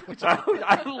 which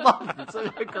I love. It's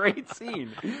such a great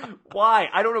scene. Why?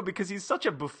 I don't know, because he's such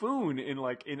a buffoon in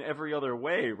every other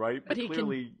way, right? But he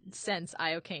clearly can sense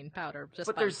iocane powder.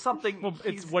 But there's something. Well,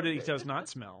 it's what he does not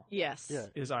smell. Yes. Yeah.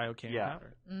 Is iocane Yeah.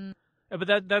 powder.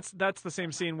 But that's the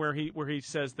same scene where he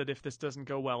says that if this doesn't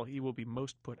go well, he will be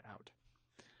most put out.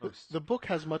 The book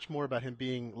has much more about him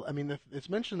being. I mean, it's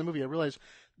mentioned in the movie. I realize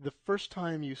the first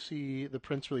time you see the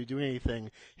prince really doing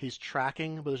anything, he's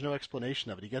tracking, but there's no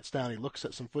explanation of it. He gets down, he looks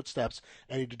at some footsteps,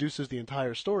 and he deduces the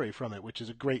entire story from it, which is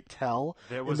a great tell.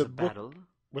 There was in a the book, battle.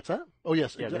 What's that? Oh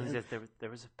yes, Yeah, exactly. there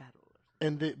was a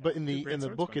battle. But in the Great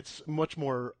book, swordsman. it's much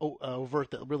more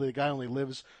overt that really the guy only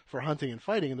lives for hunting and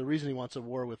fighting, and the reason he wants a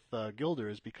war with Gilder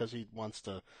is because he wants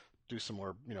to do some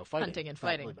more, fighting. Hunting and Not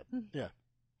fighting. really, but- yeah.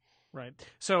 Right.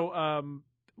 So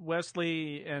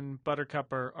Wesley and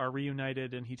Buttercup are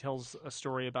reunited, and he tells a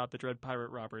story about the Dread Pirate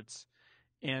Roberts,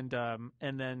 and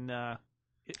then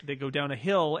they go down a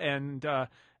hill, and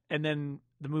then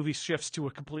the movie shifts to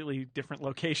a completely different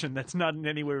location that's not in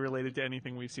any way related to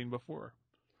anything we've seen before.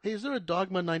 Hey, is there a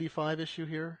Dogma 95 issue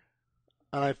here?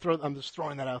 And I'm just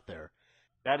throwing that out there.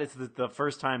 That is the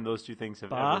first time those two things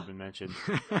have ever been mentioned.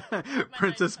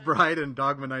 Princess Bride and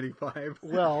Dogma 95.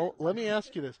 Well, let me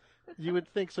ask you this. You would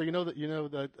think so.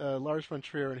 That Lars von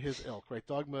Trier and his ilk, right?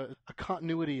 Dogma, a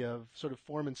continuity of sort of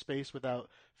form and space without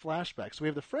flashbacks. So we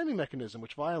have the framing mechanism,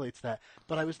 which violates that.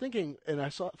 But I was thinking, and I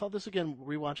thought this again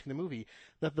rewatching the movie,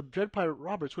 that the Dread Pirate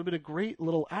Roberts would have been a great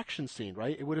little action scene,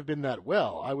 right? It would have been that,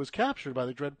 well, I was captured by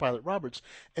the Dread Pirate Roberts.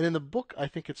 And in the book, I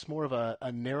think it's more of a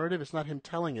narrative. It's not him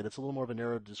telling it. It's a little more of a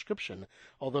narrative description,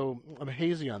 although I'm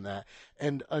hazy on that.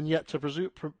 And yet to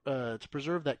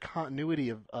preserve that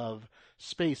continuity of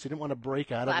space, they didn't want to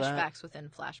break out of that. Flashbacks within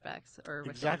flashbacks.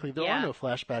 Exactly. There are no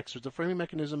flashbacks. There's a framing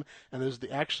mechanism, and there's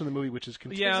the action of the movie, which is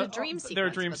continuous. Yeah, There's a dream there are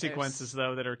sequence, dream but there's- sequences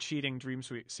though that are cheating dream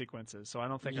sequences. So I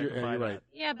don't think I You're can buy right. that.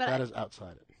 Yeah, but That is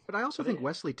outside it. But I also think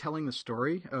Wesley telling the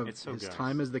story of It's so his good.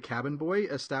 time as the cabin boy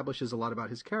establishes a lot about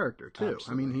his character too.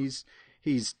 Absolutely. I mean,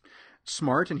 he's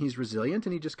smart and he's resilient,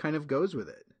 and he just kind of goes with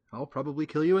it. I'll probably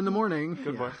kill you in the morning.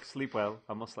 Good Yeah. work. Sleep well.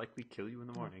 I'll most likely kill you in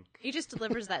the morning. he just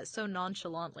delivers that so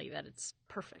nonchalantly that it's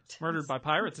perfect. Murdered by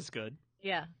Pirates is good.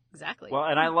 Yeah, exactly. Well,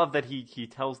 and I love that he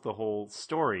tells the whole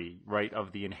story, right,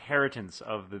 of the inheritance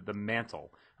of the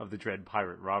mantle of the Dread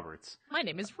Pirate Roberts. My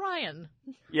name is Ryan.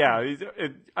 Yeah,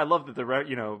 I love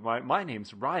that my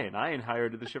name's Ryan. I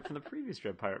inherited the ship from the previous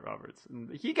Dread Pirate Roberts.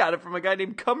 And he got it from a guy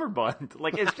named Cummerbund.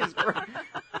 Like, it's just great.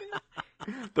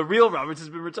 The real Roberts has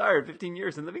been retired 15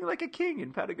 years and living like a king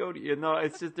in Patagonia. No,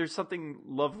 it's just, there's something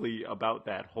lovely about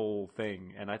that whole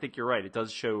thing. And I think you're right. It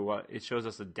does show, it shows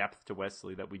us a depth to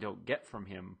Wesley that we don't get from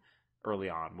him early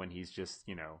on when he's just,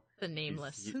 The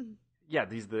nameless.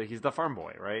 he's the farm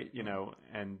boy, right?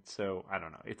 And so I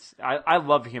don't know. I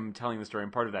love him telling the story,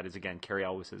 and part of that is again Cary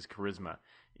Elwes's charisma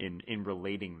in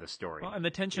relating the story. Well, and the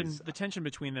tension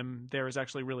between them there is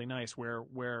actually really nice,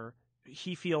 where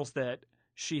he feels that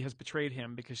she has betrayed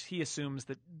him because he assumes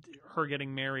that her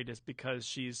getting married is because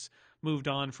she's moved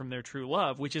on from their true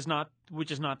love, which is not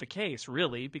the case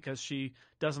really, because she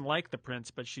doesn't like the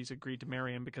prince, but she's agreed to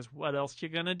marry him because what else you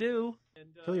gonna do?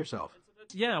 Kill yourself.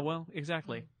 Yeah, well,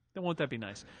 exactly. Won't that be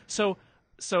nice? So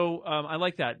I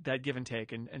like that give and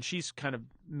take, and she's kind of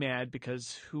mad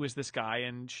because who is this guy,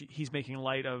 and he's making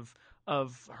light of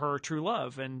her true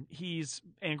love, and he's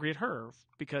angry at her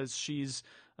because she's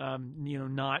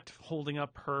not holding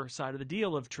up her side of the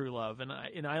deal of true love,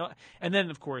 and then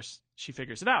of course she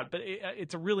figures it out. But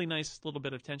it's a really nice little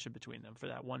bit of tension between them for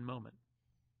that one moment.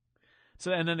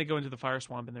 So, and then they go into the fire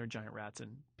swamp, and there are giant rats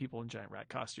and people in giant rat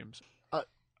costumes.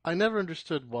 I never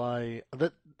understood why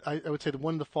that. I would say that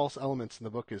one of the false elements in the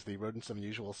book is the rodent's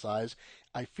unusual size.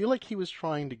 I feel like he was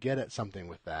trying to get at something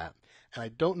with that, and I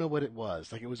don't know what it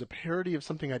was. Like it was a parody of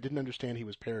something I didn't understand he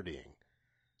was parodying.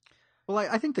 Well,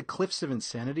 I think the Cliffs of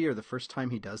Insanity are the first time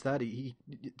he does that.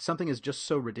 Something is just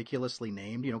so ridiculously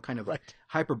named, kind of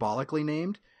hyperbolically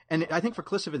named. And I think for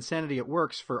Cliffs of Insanity it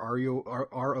works. For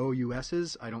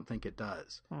ROUSs, I don't think it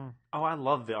does. Oh, I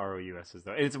love the ROUSs,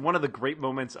 though. It's one of the great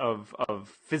moments of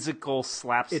physical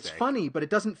slapstick. It's funny, but it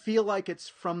doesn't feel like it's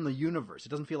from the universe. It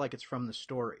doesn't feel like it's from the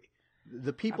story.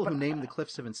 The people who named the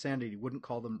Cliffs of Insanity wouldn't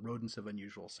call them rodents of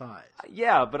unusual size.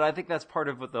 Yeah, but I think that's part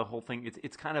of what the whole thing.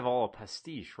 It's kind of all a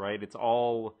pastiche, right? It's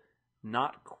all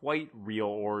not quite real,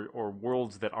 or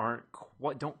worlds that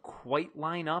don't quite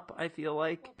line up. I feel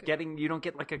like you don't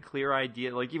get like a clear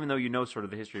idea. Like even though you know sort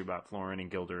of the history about Florin and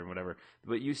Gilder and whatever,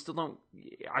 but you still don't.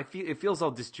 It feels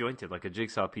all disjointed, like a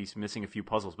jigsaw piece missing a few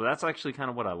puzzles. But that's actually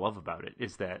kind of what I love about it,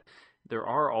 is that there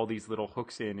are all these little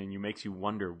hooks in, and it makes you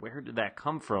wonder, where did that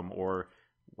come from, or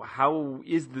how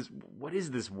is this? What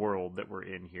is this world that we're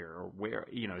in here, or where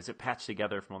is it patched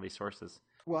together from all these sources?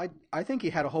 Well, I think he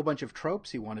had a whole bunch of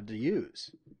tropes he wanted to use.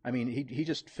 I mean, he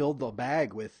just filled the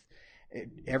bag with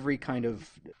every kind of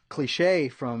cliche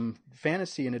from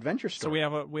fantasy and adventure story.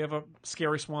 So we have a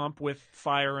scary swamp with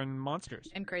fire and monsters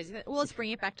and crazy. Well, let's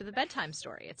bring it back to the bedtime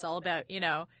story. It's all about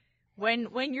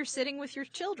when you're sitting with your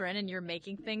children and you're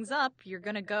making things up, you're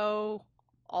gonna go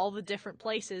all the different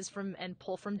places and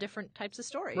pull from different types of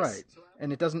stories. Right.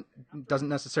 And it doesn't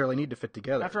necessarily need to fit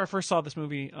together. After I first saw this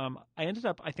movie, I ended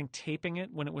up, I think, taping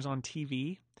it when it was on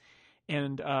TV.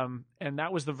 And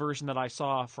that was the version that I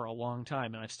saw for a long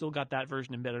time. And I've still got that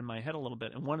version embedded in my head a little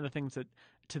bit. And one of the things that,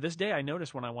 to this day, I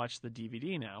notice when I watch the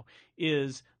DVD now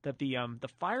is that the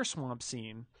fire swamp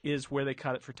scene is where they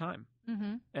cut it for time.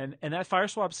 Mm-hmm. And that fire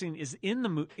swamp scene is in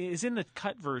the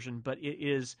cut version, but it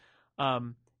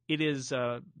is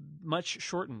much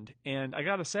shortened. And I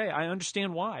got to say, I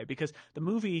understand why, because the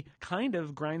movie kind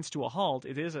of grinds to a halt.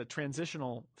 It is a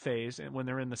transitional phase when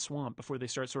they're in the swamp before they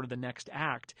start sort of the next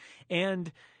act.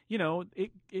 And, there's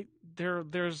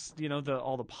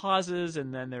all the pauses,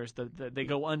 and then there's they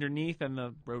go underneath and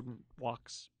the rodent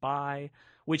walks by,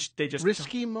 which they just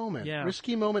risky moment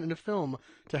in a film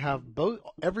to have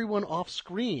everyone off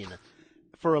screen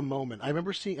for a moment. I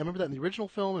remember that in the original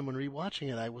film, and when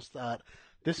rewatching it, I was thought,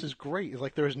 this is great. It's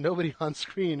like there was nobody on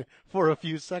screen for a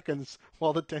few seconds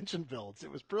while the tension builds.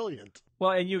 It was brilliant.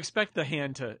 Well, and you expect the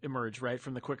hand to emerge, right,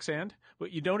 from the quicksand.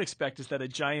 What you don't expect is that a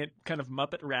giant kind of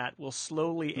Muppet rat will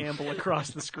slowly amble across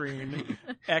the screen,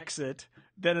 exit,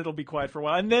 then it'll be quiet for a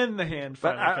while, and then the hand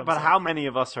finally comes But up. how many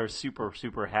of us are super,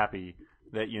 super happy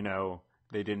that,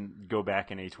 they didn't go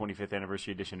back in a 25th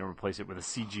anniversary edition and replace it with a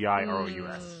CGI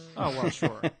ROUS? Oh, well,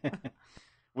 sure.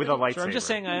 With a lightsaber. Sure, I'm just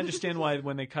saying I understand why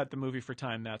when they cut the movie for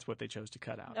time, that's what they chose to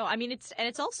cut out. No, I mean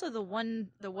it's also the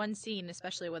one scene,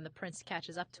 especially when the prince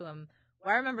catches up to him,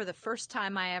 where I remember the first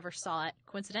time I ever saw it,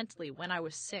 coincidentally, when I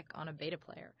was sick on a beta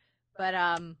player. But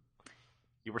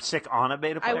you were sick on a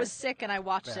beta player? I was sick and I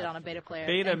watched it on a beta player.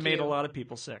 Beta made a lot of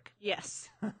people sick. Yes,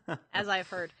 as I've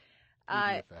heard.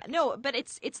 No, but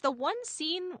it's the one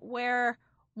scene where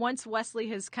once Wesley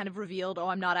has kind of revealed, oh,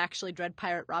 I'm not actually Dread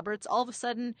Pirate Roberts, all of a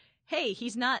sudden, hey,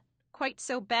 he's not quite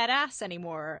so badass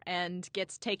anymore and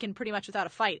gets taken pretty much without a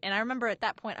fight. And I remember at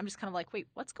that point, I'm just kind of like, wait,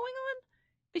 what's going on?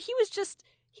 But he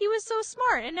was so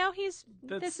smart, and now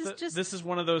this is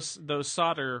one of those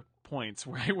solder points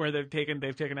where they've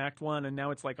taken Act 1, and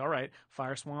now it's like, all right,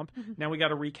 Fire Swamp. Now we got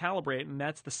to recalibrate, and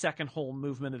that's the second whole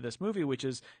movement of this movie, which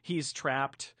is he's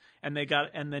trapped, and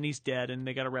then he's dead, and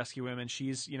they got to rescue him, and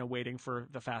she's waiting for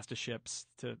the fastest ships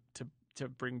to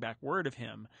bring back word of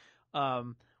him,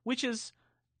 which is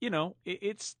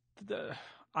it's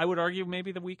I would argue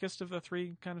maybe the weakest of the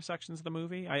three kind of sections of the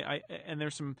movie. And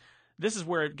there's some. This is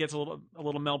where it gets a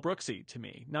little Mel Brooksy to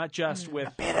me, not just with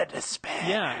a bit of despair.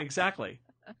 Yeah, exactly.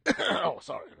 Oh,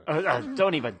 sorry.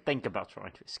 Don't even think about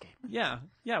trying to escape. Yeah.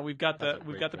 We've got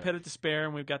the pit of despair,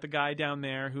 and we've got the guy down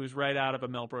there who's right out of a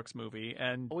Mel Brooks movie.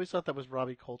 And always thought that was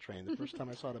Robbie Coltrane. The first time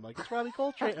I saw it, I'm like, it's Robbie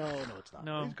Coltrane. Oh no, it's not.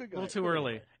 No, he's a good guy. A little too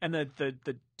early. And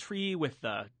the tree with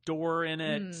the door in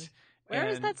it. Where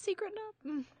is that secret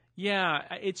note? Yeah,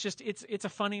 it's just it's a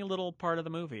funny little part of the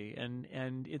movie,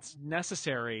 and it's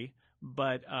necessary,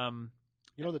 but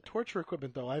The torture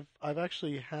equipment though, I've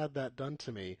actually had that done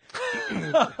to me.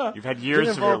 You've had years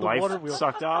of your involve the water life wheel.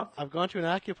 sucked off. I've gone to an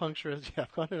acupuncturist. Yeah,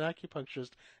 I've gone to an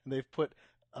acupuncturist, and they've put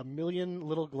a million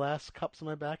little glass cups on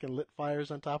my back and lit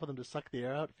fires on top of them to suck the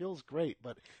air out. It feels great,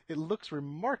 but it looks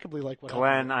remarkably like what happened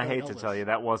Glenn, to I hate Elvis. to tell you,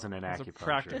 that wasn't an It's a acupuncture.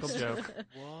 practical joke.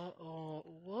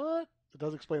 What? It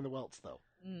does explain the welts, though.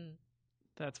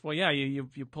 Yeah.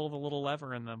 You pull the little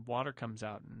lever and the water comes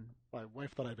out. And My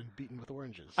wife thought I'd been beaten with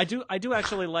oranges. I do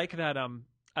actually like that.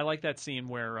 I like that scene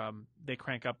where they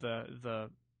crank up the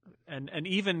and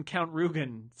even Count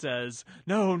Rugen says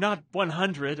no, not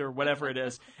 100 or whatever it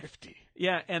is. 50.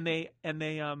 Yeah,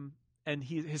 and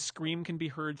his scream can be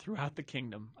heard throughout the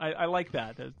kingdom. I like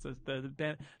that.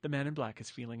 The man in black is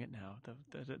feeling it now.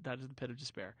 That is the pit of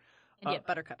despair. And yet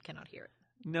Buttercup cannot hear it.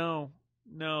 No.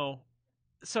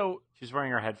 So She's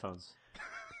wearing her headphones.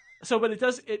 but it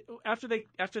does it after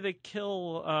they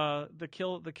kill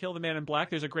the man in black.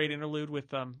 There's a great interlude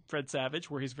with Fred Savage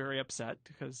where he's very upset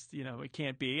because it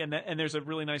can't be, and there's a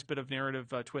really nice bit of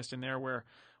narrative twist in there where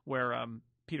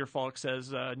Peter Falk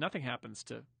says nothing happens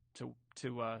to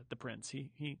the prince.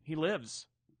 He lives.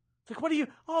 It's like, what are you?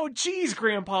 Oh, geez,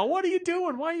 Grandpa, what are you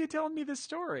doing? Why are you telling me this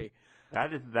story?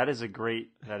 That is a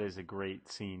great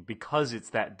scene because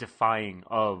it's that defying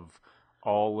of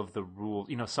all of the rules.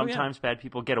 Sometimes bad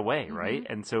people get away, right?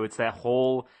 And so it's that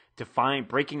whole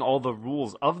breaking all the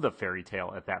rules of the fairy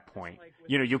tale at that point.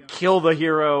 You kill the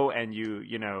hero and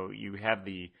you have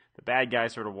the bad guy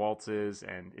sort of waltzes,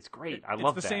 and it's great. I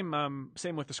love that. It's the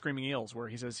same with the screaming eels, where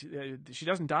he says she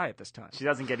doesn't die at this time. She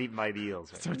doesn't get eaten by the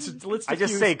eels. Right? So let's I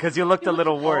just say because you looked a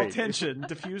little worried. All tension,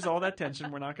 diffuse all that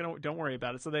tension. We're not don't worry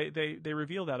about it. So they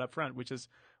reveal that up front, which is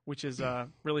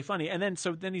really funny. And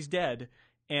then he's dead.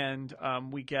 And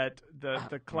we get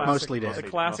the classic, Mostly dead. The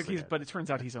classic. Mostly dead. But it turns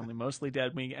out he's only mostly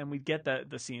dead. We get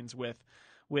the scenes with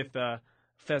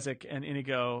Fezzik and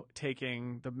Inigo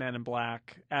taking the men in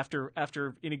black after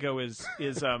Inigo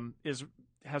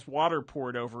has water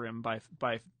poured over him by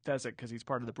Fezzik because he's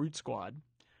part of the Brute Squad.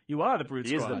 You are the Brute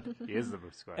Squad. He is the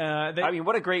Brute Squad.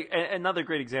 What another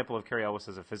great example of Cary Elwes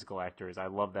as a physical actor is I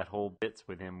love that whole bits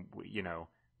with him.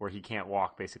 Where he can't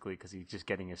walk basically because he's just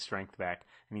getting his strength back,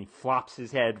 and he flops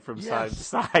his head from side to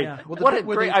side. Yeah. Well, What a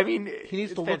great! He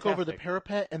needs to look over the fantastic.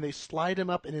 parapet, and they slide him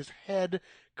up, and his head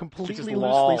completely just loosely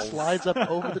lolls. slides up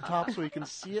over the top so he can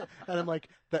see it. And I'm like,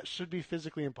 that should be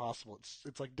physically impossible.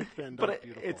 It's like Dick Van Dyke. But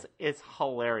Beautiful. it's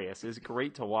hilarious. It's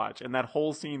great to watch, and that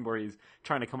whole scene where he's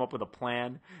trying to come up with a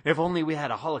plan. If only we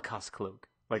had a Holocaust cloak.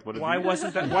 Like what? Why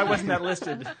wasn't that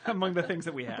listed among the things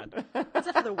that we had?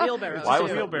 Except for the wheelbarrow. Why too.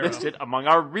 was it wheelbarrow. listed among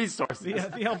our resources?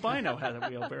 The albino had a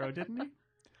wheelbarrow, didn't he?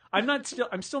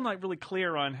 I'm still not really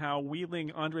clear on how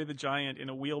wheeling Andre the Giant in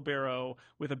a wheelbarrow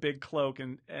with a big cloak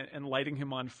and lighting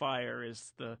him on fire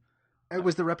is the. It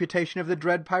was the reputation of the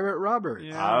Dread Pirate Roberts.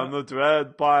 Yeah. I'm the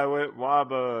Dread Pirate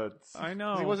Roberts. I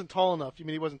know. He wasn't tall enough. You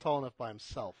mean he wasn't tall enough by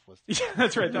himself? Was Yeah,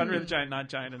 that's right. Andre the Giant, not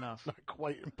giant enough. not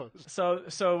quite imposed.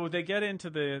 So they get into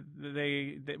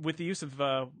they with the use of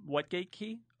what gate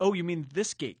key? Oh, you mean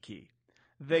this gate key?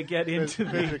 They get into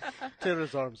the. Tear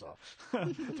his arms off.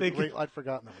 I'd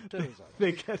forgotten that one. Tear his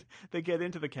arms. They get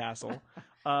into the castle,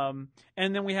 and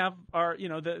then we have our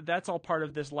that's all part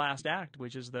of this last act,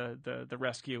 which is the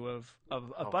rescue of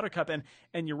Buttercup.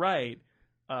 And you're right,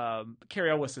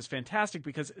 Cary Elwes is fantastic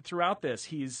because throughout this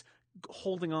he's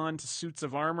holding on to suits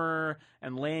of armor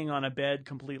and laying on a bed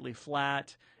completely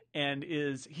flat. And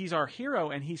he's our hero,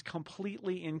 and he's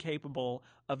completely incapable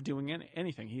of doing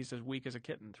anything. He's as weak as a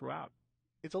kitten throughout.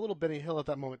 It's a little Benny Hill at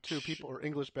that moment too. People or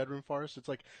English bedroom farce. It's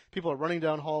like people are running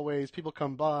down hallways. People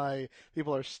come by.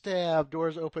 People are stabbed.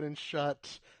 Doors open and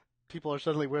shut. People are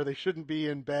suddenly where they shouldn't be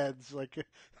in beds. Like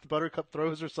Buttercup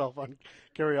throws herself on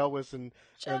Cary Elwes and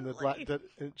the black.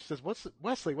 And she says,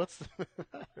 Wesley? What's the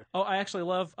matter?" Oh, I actually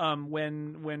love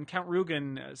when Count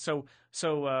Rugen. So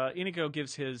Inigo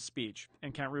gives his speech,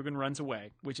 and Count Rugen runs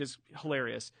away, which is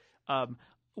hilarious.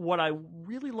 What I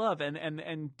really love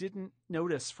and didn't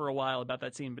notice for a while about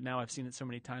that scene, but now I've seen it so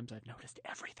many times, I've noticed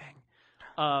everything.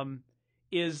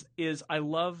 Is I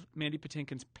love Mandy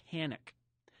Patinkin's panic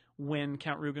when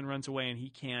Count Rugen runs away and he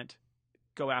can't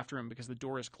go after him because the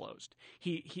door is closed.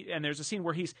 He and there's a scene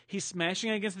where he's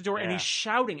smashing against the door and he's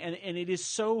shouting, and it is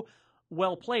so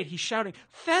well played. He's shouting,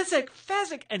 "Fezzik,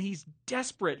 Fezzik!" And he's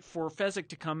desperate for Fezzik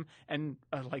to come and,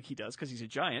 like he does because he's a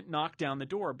giant, knock down the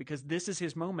door because this is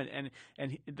his moment,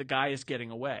 and the guy is getting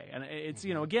away. And it's,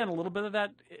 again, a little bit of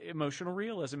that emotional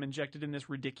realism injected in this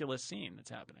ridiculous scene that's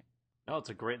happening. No,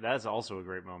 that is also a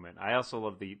great moment. I also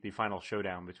love the final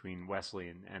showdown between Wesley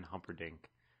and Humperdinck,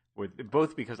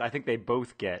 both because I think they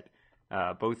both get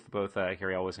both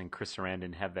Harry Elwes and Chris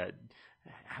Sarandon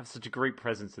have such a great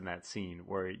presence in that scene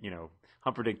where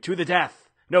Humperdinck, to the death,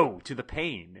 no, to the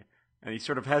pain. And he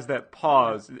sort of has that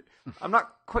pause. I'm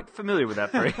not quite familiar with that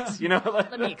phrase,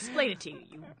 Let me explain it to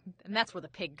you. And that's where the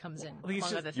pig comes in, among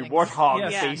other You things.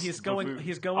 warthog Yes, face. he's going.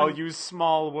 I'll use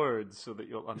small words so that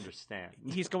you'll understand.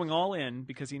 He's going all in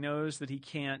because he knows that he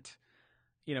can't.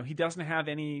 He doesn't have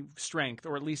any strength,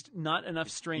 or at least not enough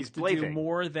strength to do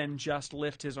more than just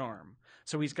lift his arm.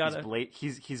 So he's got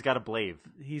he's got to blave.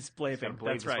 He's blaving. He's got to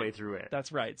blave That's his right. way through it.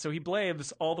 That's right. So he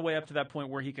blaves all the way up to that point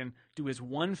where he can do his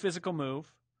one physical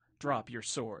move, drop your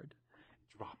sword.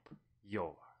 Drop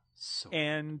your sword.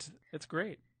 And it's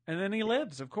great. And then he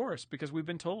lives, of course, because we've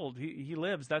been told he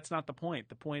lives. That's not the point.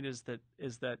 The point is that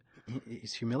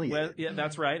he's humiliated. yeah,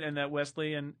 that's right. And that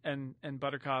Wesley and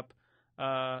Buttercup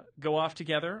go off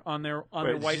together on their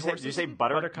white horses. Did you say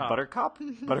Buttercup? Buttercup?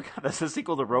 That's the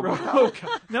sequel to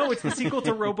RoboCop. No, it's the sequel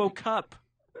to RoboCup.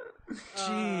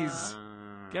 Jeez,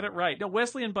 get it right. No,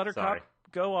 Wesley and Buttercup. Sorry.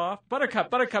 Go off. Buttercup.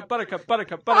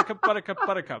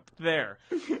 There.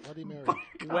 Bloody Mary.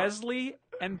 Wesley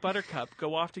and Buttercup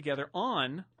go off together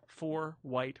on 4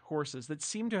 white horses that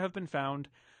seem to have been found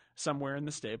somewhere in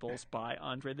the stables by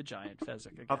Andre the Giant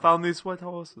Fezzik again. I found these white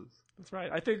horses. That's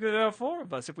right. I think there are 4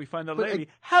 of us if we find a lady.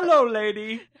 Hello,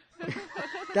 lady.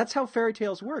 That's how fairy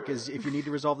tales work. Is if you need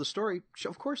to resolve the story,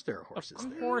 of course there are horses.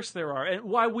 Of course there are. And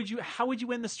why would you? How would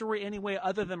you end the story anyway,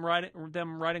 other than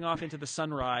them riding off into the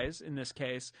sunrise? In this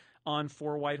case, on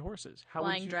 4 white horses.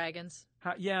 Flying dragons.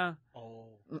 Yeah. Oh.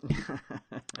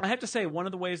 I have to say, one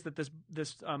of the ways that this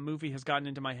movie has gotten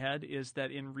into my head is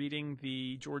that in reading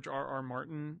the George R.R.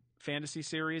 Martin fantasy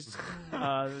series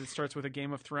that starts with A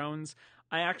Game of Thrones,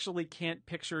 I actually can't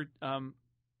picture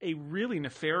a really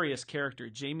nefarious character,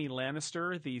 Jaime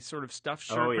Lannister, the sort of stuffed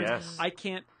shirt. Oh, prince. yes. I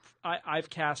can't. I've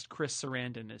cast Chris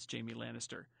Sarandon as Jaime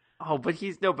Lannister. Oh, but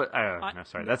no,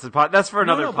 sorry. That's for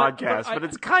another podcast. But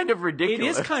it's kind of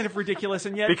ridiculous. It is kind of ridiculous,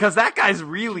 and yet because that guy's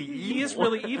really evil. He is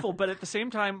really evil, but at the same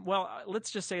time, well,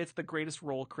 let's just say it's the greatest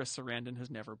role Chris Sarandon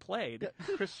has never played.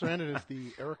 Yeah, Chris Sarandon is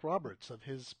the Eric Roberts of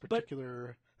his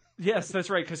particular. Yes, that's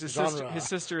right, because his genre.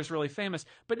 sister is really famous.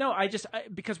 But no,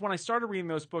 because when I started reading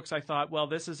those books, I thought, well,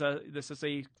 this is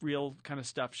a real kind of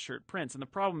stuffed shirt prince, and the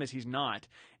problem is he's not,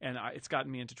 and it's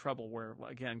gotten me into trouble. Where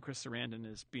again, Chris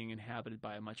Sarandon is being inhabited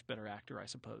by a much better actor, I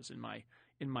suppose, in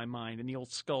my mind, in the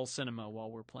old Skull Cinema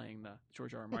while we're playing the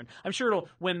George R. R. Martin. I'm sure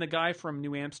when the guy from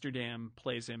New Amsterdam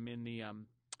plays him in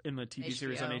the TV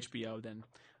series on HBO, then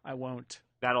I won't.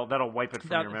 That'll wipe it from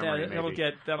your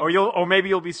memory. Maybe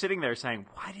you'll be sitting there saying,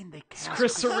 "Why didn't they cast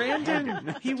Chris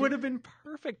Sarandon? He would have been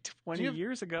perfect 20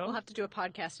 years ago." We'll have to do a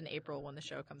podcast in April when the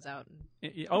show comes out.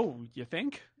 Oh, you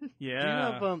think?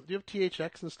 Yeah. Do you have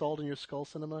THX installed in your Skull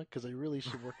Cinema? Because I really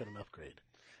should work at an upgrade.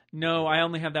 No, I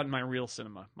only have that in my real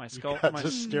cinema. My Skull. That's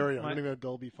a stereo. I don't even have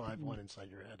Dolby 5.1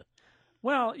 inside your head.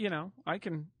 Well, I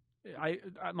can.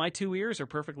 My 2 ears are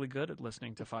perfectly good at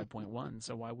listening to 5.1,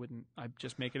 so why wouldn't I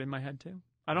just make it in my head too?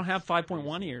 I don't have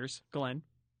 5.1 ears, Glenn.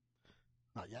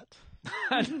 Not yet.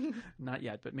 Not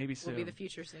yet, but maybe soon. Will be the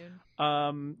future soon.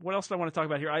 What else do I want to talk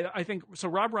about here? I think so.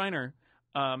 Rob Reiner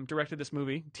directed this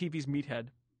movie, TV's Meathead,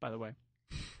 by the way.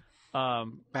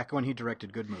 Back when he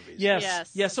directed good movies.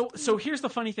 Yes. Yeah. So here's the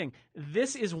funny thing.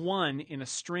 This is one in a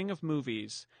string of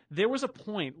movies. There was a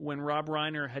point when Rob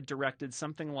Reiner had directed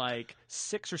something like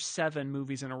 6 or 7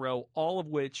 movies in a row, all of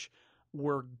which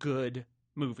were good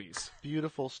movies.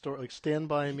 Beautiful story, like Stand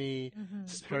By Me,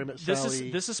 Harry Met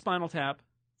Sally. This is Spinal Tap,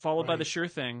 followed by The Sure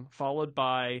Thing, followed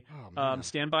by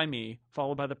Stand By Me,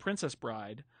 followed by The Princess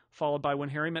Bride, followed by When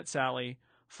Harry Met Sally,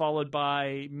 followed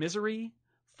by Misery,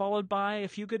 followed by A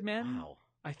Few Good Men. Wow.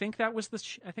 I think that was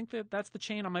that's the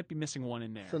chain. I might be missing one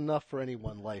in there. It's enough for any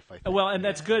one life, I think. Well, and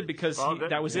that's good because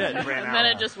that was it. And then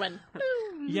it just went.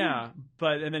 Yeah,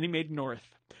 and then he made North.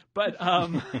 But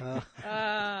and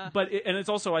it's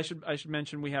also I should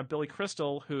mention we have Billy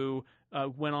Crystal, who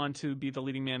went on to be the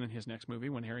leading man in his next movie,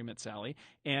 When Harry Met Sally,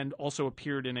 and also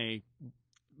appeared in a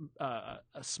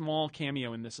small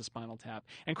cameo in This Is Spinal Tap,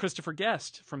 and Christopher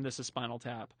Guest from This Is Spinal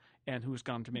Tap, and who's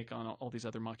gone to make on all these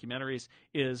other mockumentaries,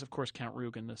 is of course Count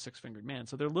Rugen, the Six-Fingered Man.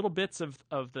 So they're little bits of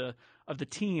the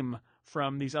team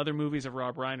from these other movies of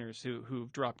Rob Reiner's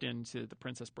who've dropped into The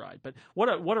Princess Bride. But what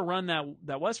a run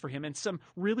that was for him, and some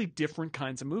really different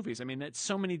kinds of movies. I mean, it's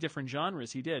so many different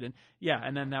genres he did,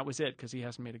 and then that was it because he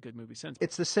hasn't made a good movie since.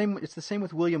 It's the same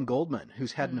with William Goldman,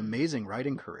 who's had an amazing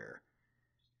writing career,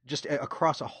 just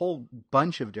across a whole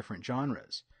bunch of different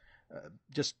genres.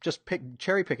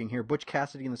 cherry picking here. Butch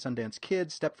Cassidy and the Sundance Kid,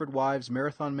 Stepford Wives,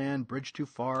 Marathon Man, Bridge Too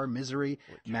Far, Misery,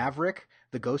 Maverick,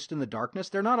 The Ghost in the Darkness.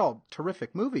 They're not all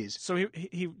terrific movies. So he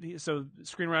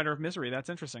screenwriter of Misery. That's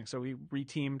interesting. So he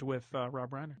reteamed with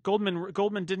Rob Reiner.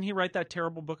 Goldman, didn't he write that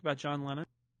terrible book about John Lennon?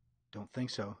 Don't think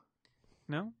so.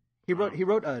 No. He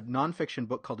wrote a nonfiction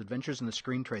book called Adventures in the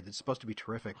Screen Trade that's supposed to be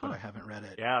terrific, but I haven't read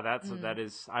it. Yeah, that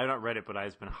is. I have not read it, but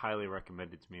it's been highly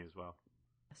recommended to me as well.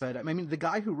 But I mean, the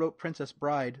guy who wrote Princess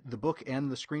Bride, the book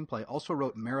and the screenplay, also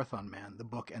wrote Marathon Man, the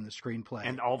book and the screenplay,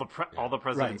 and all the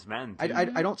President's Men. Too.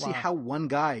 I don't see how one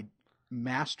guy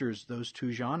masters those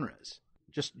two genres.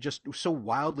 Just so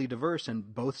wildly diverse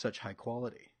and both such high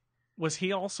quality. Was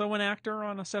he also an actor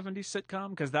on a 70s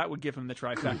sitcom? Because that would give him the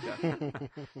trifecta.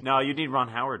 No, you need Ron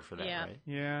Howard for that, right?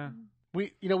 Yeah.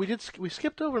 We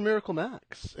skipped over Miracle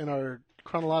Max in our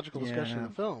chronological discussion of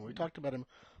the film. We talked about him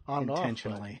on and off.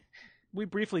 Intentionally. We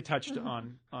briefly touched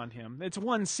on him. It's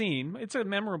one scene. It's a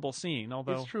memorable scene,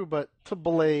 although... It's true, but to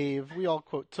believe, we all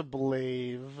quote to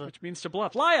believe. Which means to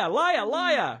bluff.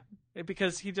 Liar!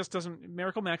 Because he just doesn't...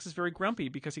 Miracle Max is very grumpy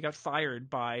because he got fired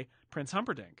by Prince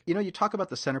Humperdinck. You know, you talk about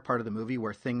the center part of the movie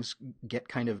where things get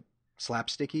kind of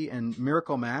slapsticky, and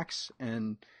Miracle Max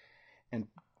and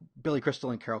Billy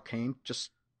Crystal and Carol Kane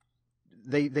just...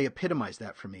 They epitomize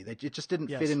that for me. It just didn't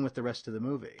fit in with the rest of the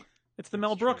movie. It's the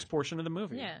Mel Brooks portion of the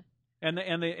movie. Yeah. And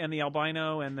the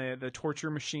albino and the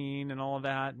torture machine and all of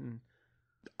that, and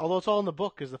although it's all in the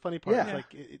book is the funny part. Yeah.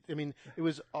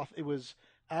 It's it was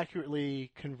accurately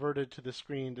converted to the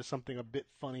screen to something a bit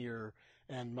funnier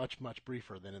and much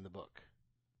briefer than in the book.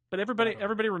 But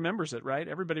everybody remembers it, right?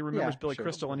 Everybody remembers Billy sure.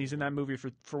 Crystal, and he's in that movie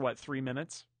for what, 3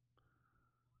 minutes?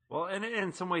 Well, and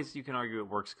in some ways you can argue it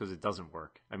works because it doesn't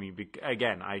work. I mean,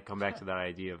 again, I come back to that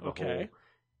idea of the whole.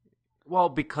 Well,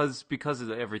 because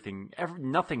of everything,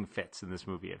 nothing fits in this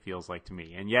movie. It feels like to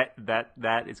me, and yet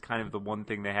that is kind of the one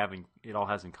thing it all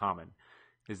has in common,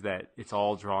 is that it's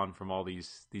all drawn from all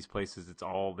these places. It's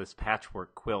all this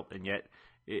patchwork quilt, and yet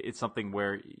it's something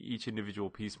where each individual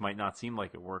piece might not seem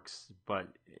like it works, but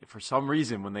for some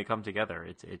reason, when they come together,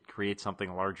 it creates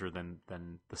something larger than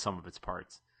the sum of its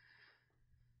parts.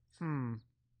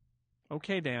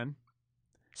 Okay, Dan.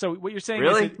 So what you're saying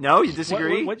really? is... No, you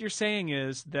disagree? What you're saying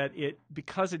is that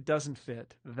because it doesn't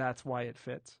fit, that's why it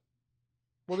fits.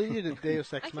 Well, they needed a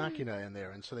Deus Ex Machina in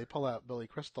there, and so they pull out Billy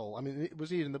Crystal. I mean, it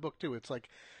was needed in the book, too. It's like,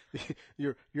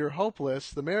 you're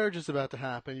hopeless, the marriage is about to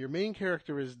happen, your main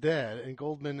character is dead, and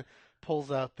Goldman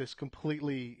pulls out this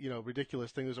completely,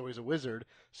 ridiculous thing. There's always a wizard,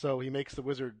 so he makes the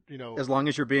wizard, As long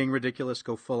as you're being ridiculous,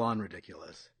 go full on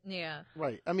ridiculous. Yeah.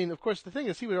 Right. I mean, of course, the thing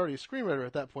is, he was already a screenwriter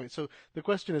at that point, so the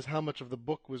question is how much of the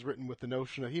book was written with the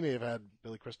notion that he may have had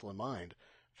Billy Crystal in mind,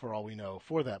 for all we know,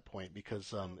 for that point, because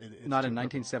it's not in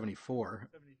 1974.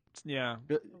 Yeah.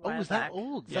 Oh, was that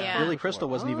old? Yeah. Billy Crystal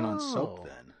wasn't even on soap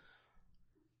then.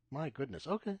 My goodness.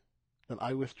 Okay. Then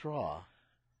I withdraw.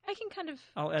 I can kind of...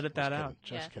 I'll edit that out.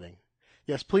 Just kidding.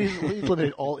 Yes, please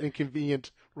eliminate all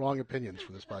inconvenient, wrong opinions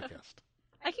from this podcast.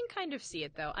 I can kind of see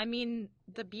it, though. I mean,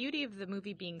 the beauty of the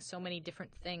movie being so many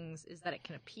different things is that it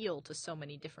can appeal to so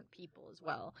many different people as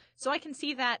well. So I can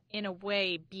see that, in a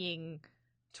way, being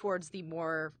towards the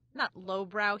more, not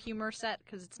lowbrow humor set,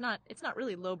 because it's not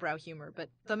really lowbrow humor, but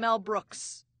the Mel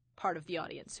Brooks part of the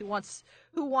audience who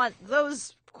want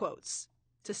those quotes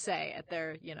to say at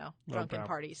their, drunken Lowbrow.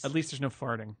 parties. At least there's no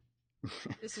farting.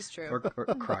 This is true. or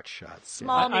crotch shots.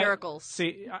 Small miracles.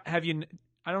 See,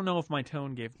 I don't know if my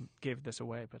tone gave this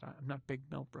away, but I'm not a big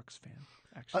Mel Brooks fan,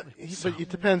 actually. But it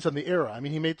depends on the era. I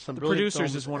mean, he made some The brilliant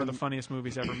Producers films is one of the funniest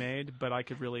movies ever made, but I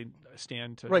could really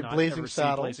stand to Right, not Blazing ever see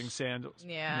Saddles. Blazing Saddles.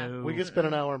 Yeah. No. We could spend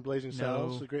an hour on Blazing No.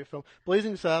 Saddles. It's a great film.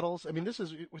 Blazing Saddles. I mean,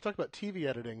 we talk about TV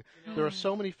editing. There are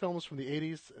so many films from the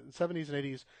 80s, 70s, and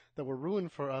 80s that were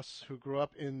ruined for us who grew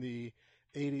up in the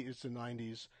 80s and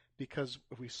 90s because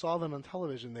if we saw them on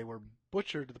television, they were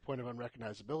butchered to the point of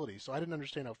unrecognizability. So I didn't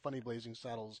understand how funny Blazing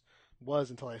Saddles was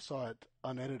until I saw it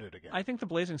unedited again. I think the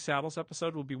Blazing Saddles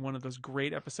episode will be one of those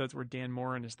great episodes where Dan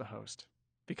Morin is the host.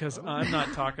 Because I'm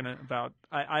not talking about...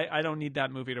 I don't need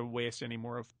that movie to waste any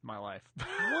more of my life.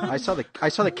 I saw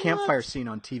the campfire scene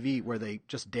on TV where they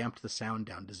just damped the sound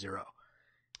down to 0.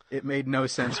 It made no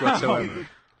sense whatsoever.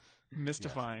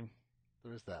 Mystifying. Yes,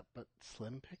 there is that, but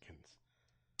Slim Pickens.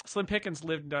 Slim Pickens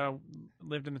lived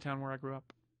in the town where I grew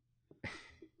up.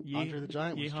 Andre the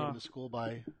Giant was Yeehaw. driven to school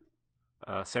by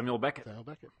Samuel Beckett. Samuel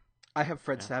Beckett. I have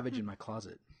Fred Savage in my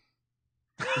closet.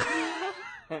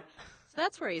 So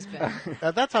that's where he's been.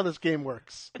 That's how this game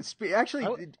works.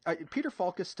 Actually, Peter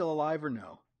Falk is still alive or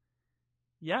no?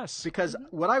 Yes. Because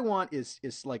what I want is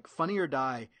like Funny or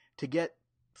Die to get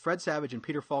Fred Savage and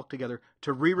Peter Falk together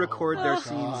to re-record their God.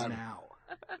 scenes now.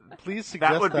 Please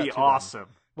suggest That would be to them. awesome.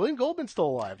 William Goldman's still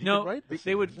alive. He No, could write the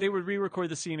they would scenes. re-record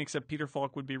the scene, except Peter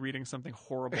Falk would be reading something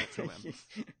horrible to him.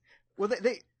 Well,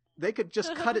 they could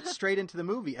just cut it straight into the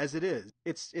movie as it is.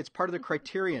 It's part of the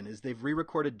criterion is they've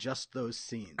re-recorded just those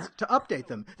scenes to update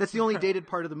them. That's the only dated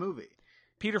part of the movie.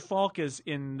 Peter Falk is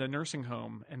in the nursing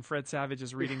home, and Fred Savage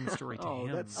is reading the story to Oh,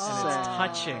 him, that's and sad. it's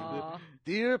touching. Aw.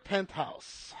 Dear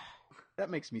Penthouse. That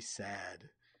makes me sad.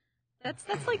 That's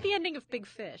like the ending of Big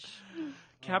Fish.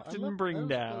 Captain I love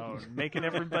Bringdown, making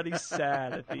everybody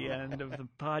sad at the end of the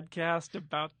podcast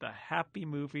about the happy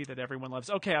movie that everyone loves.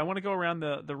 Okay, I want to go around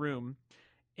the room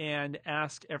and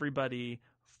ask everybody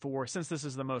for, since this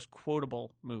is the most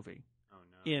quotable movie Oh,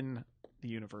 no. in the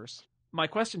universe, my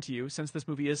question to you, since this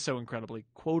movie is so incredibly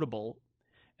quotable,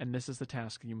 and this is the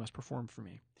task you must perform for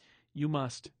me, you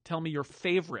must tell me your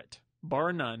favorite,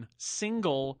 bar none,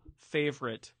 single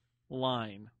favorite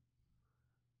line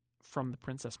from The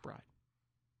Princess Bride.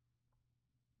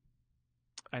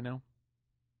 I know.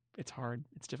 It's hard.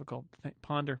 It's difficult.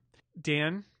 Ponder.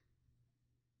 Dan,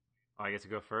 Oh, I get to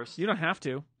go first? you don't have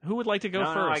to. Who would like to go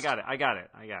no, first? No, I got it.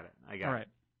 All right.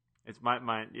 It's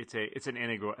it's an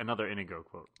another Inigo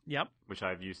quote, Yep. which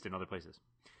I've used in other places.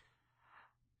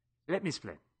 Let me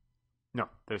explain. No,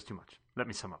 there's too much. Let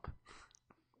me sum up.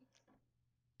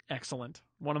 Excellent.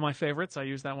 One of my favorites. I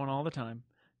use that one all the time.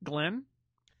 Glenn?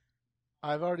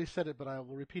 I've already said it, but I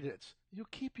will repeat it. You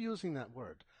keep using that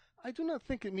word. I do not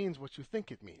think it means what you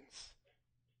think it means.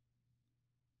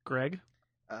 Greg?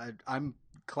 I'm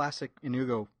classic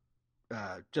Inigo,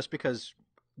 just because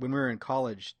when we were in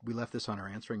college, we left this on our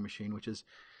answering machine, which is,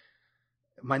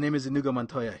 "My name is Inigo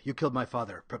Montoya. You killed my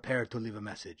father. Prepare to leave a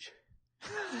message."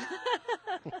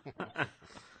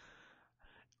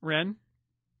 Ren?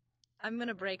 I'm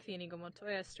gonna break the Inigo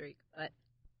Montoya streak, but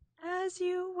as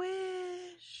you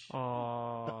wish.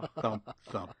 Aw. Thump,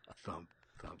 thump, thump,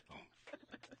 thump.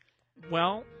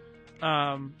 Well,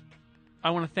 I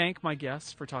want to thank my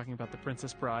guests for talking about The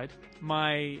Princess Bride.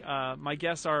 My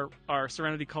guests are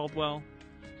Serenity Caldwell,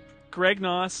 Greg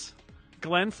Noss,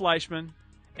 Glenn Fleischman,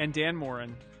 and Dan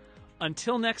Morin.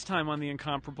 Until next time on The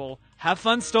Incomparable, have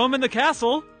fun storming the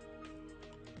castle!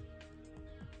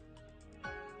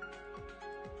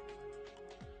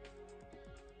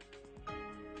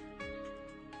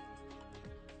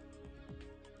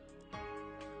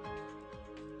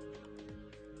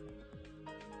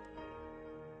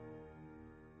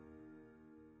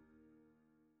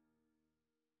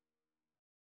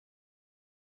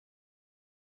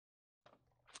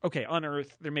 Okay, on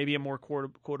Earth, there may be a more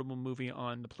quotable movie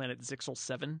on the planet Zixel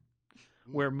 7,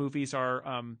 where movies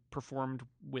are performed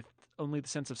with only the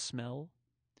sense of smell.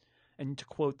 And to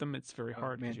quote them, it's very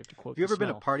hard because man. you have to quote Have you the ever been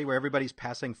smell. at a party where everybody's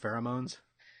passing pheromones?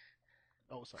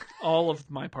 Oh, sorry. All of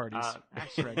my parties.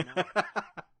 Actually, no.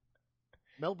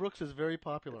 Mel Brooks is very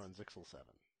popular on Zixel 7.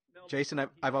 Jason,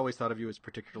 I've always thought of you as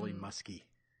particularly musky.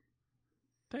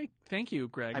 Thank you,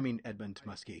 Greg. I mean Edmund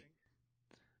Muskie.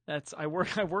 That's I work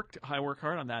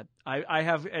hard on that. I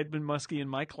have Edmund Muskie in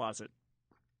my closet.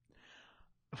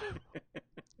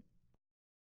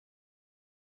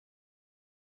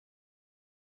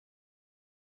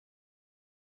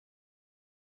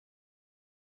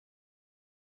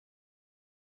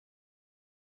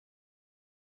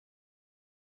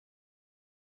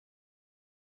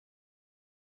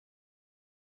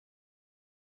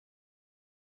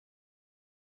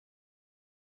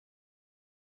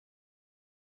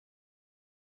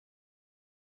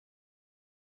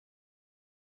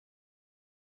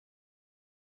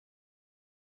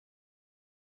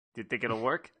 Do you think it'll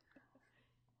work?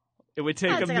 It would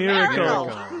take That's a like a miracle.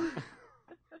 miracle.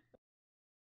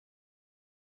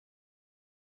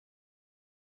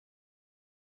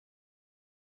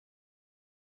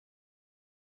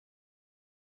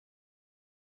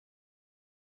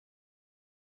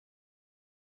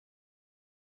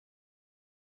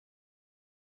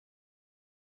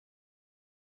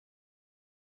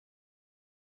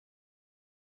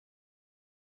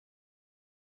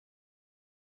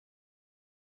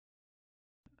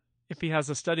 If he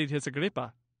has studied His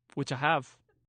Agrippa, which I have.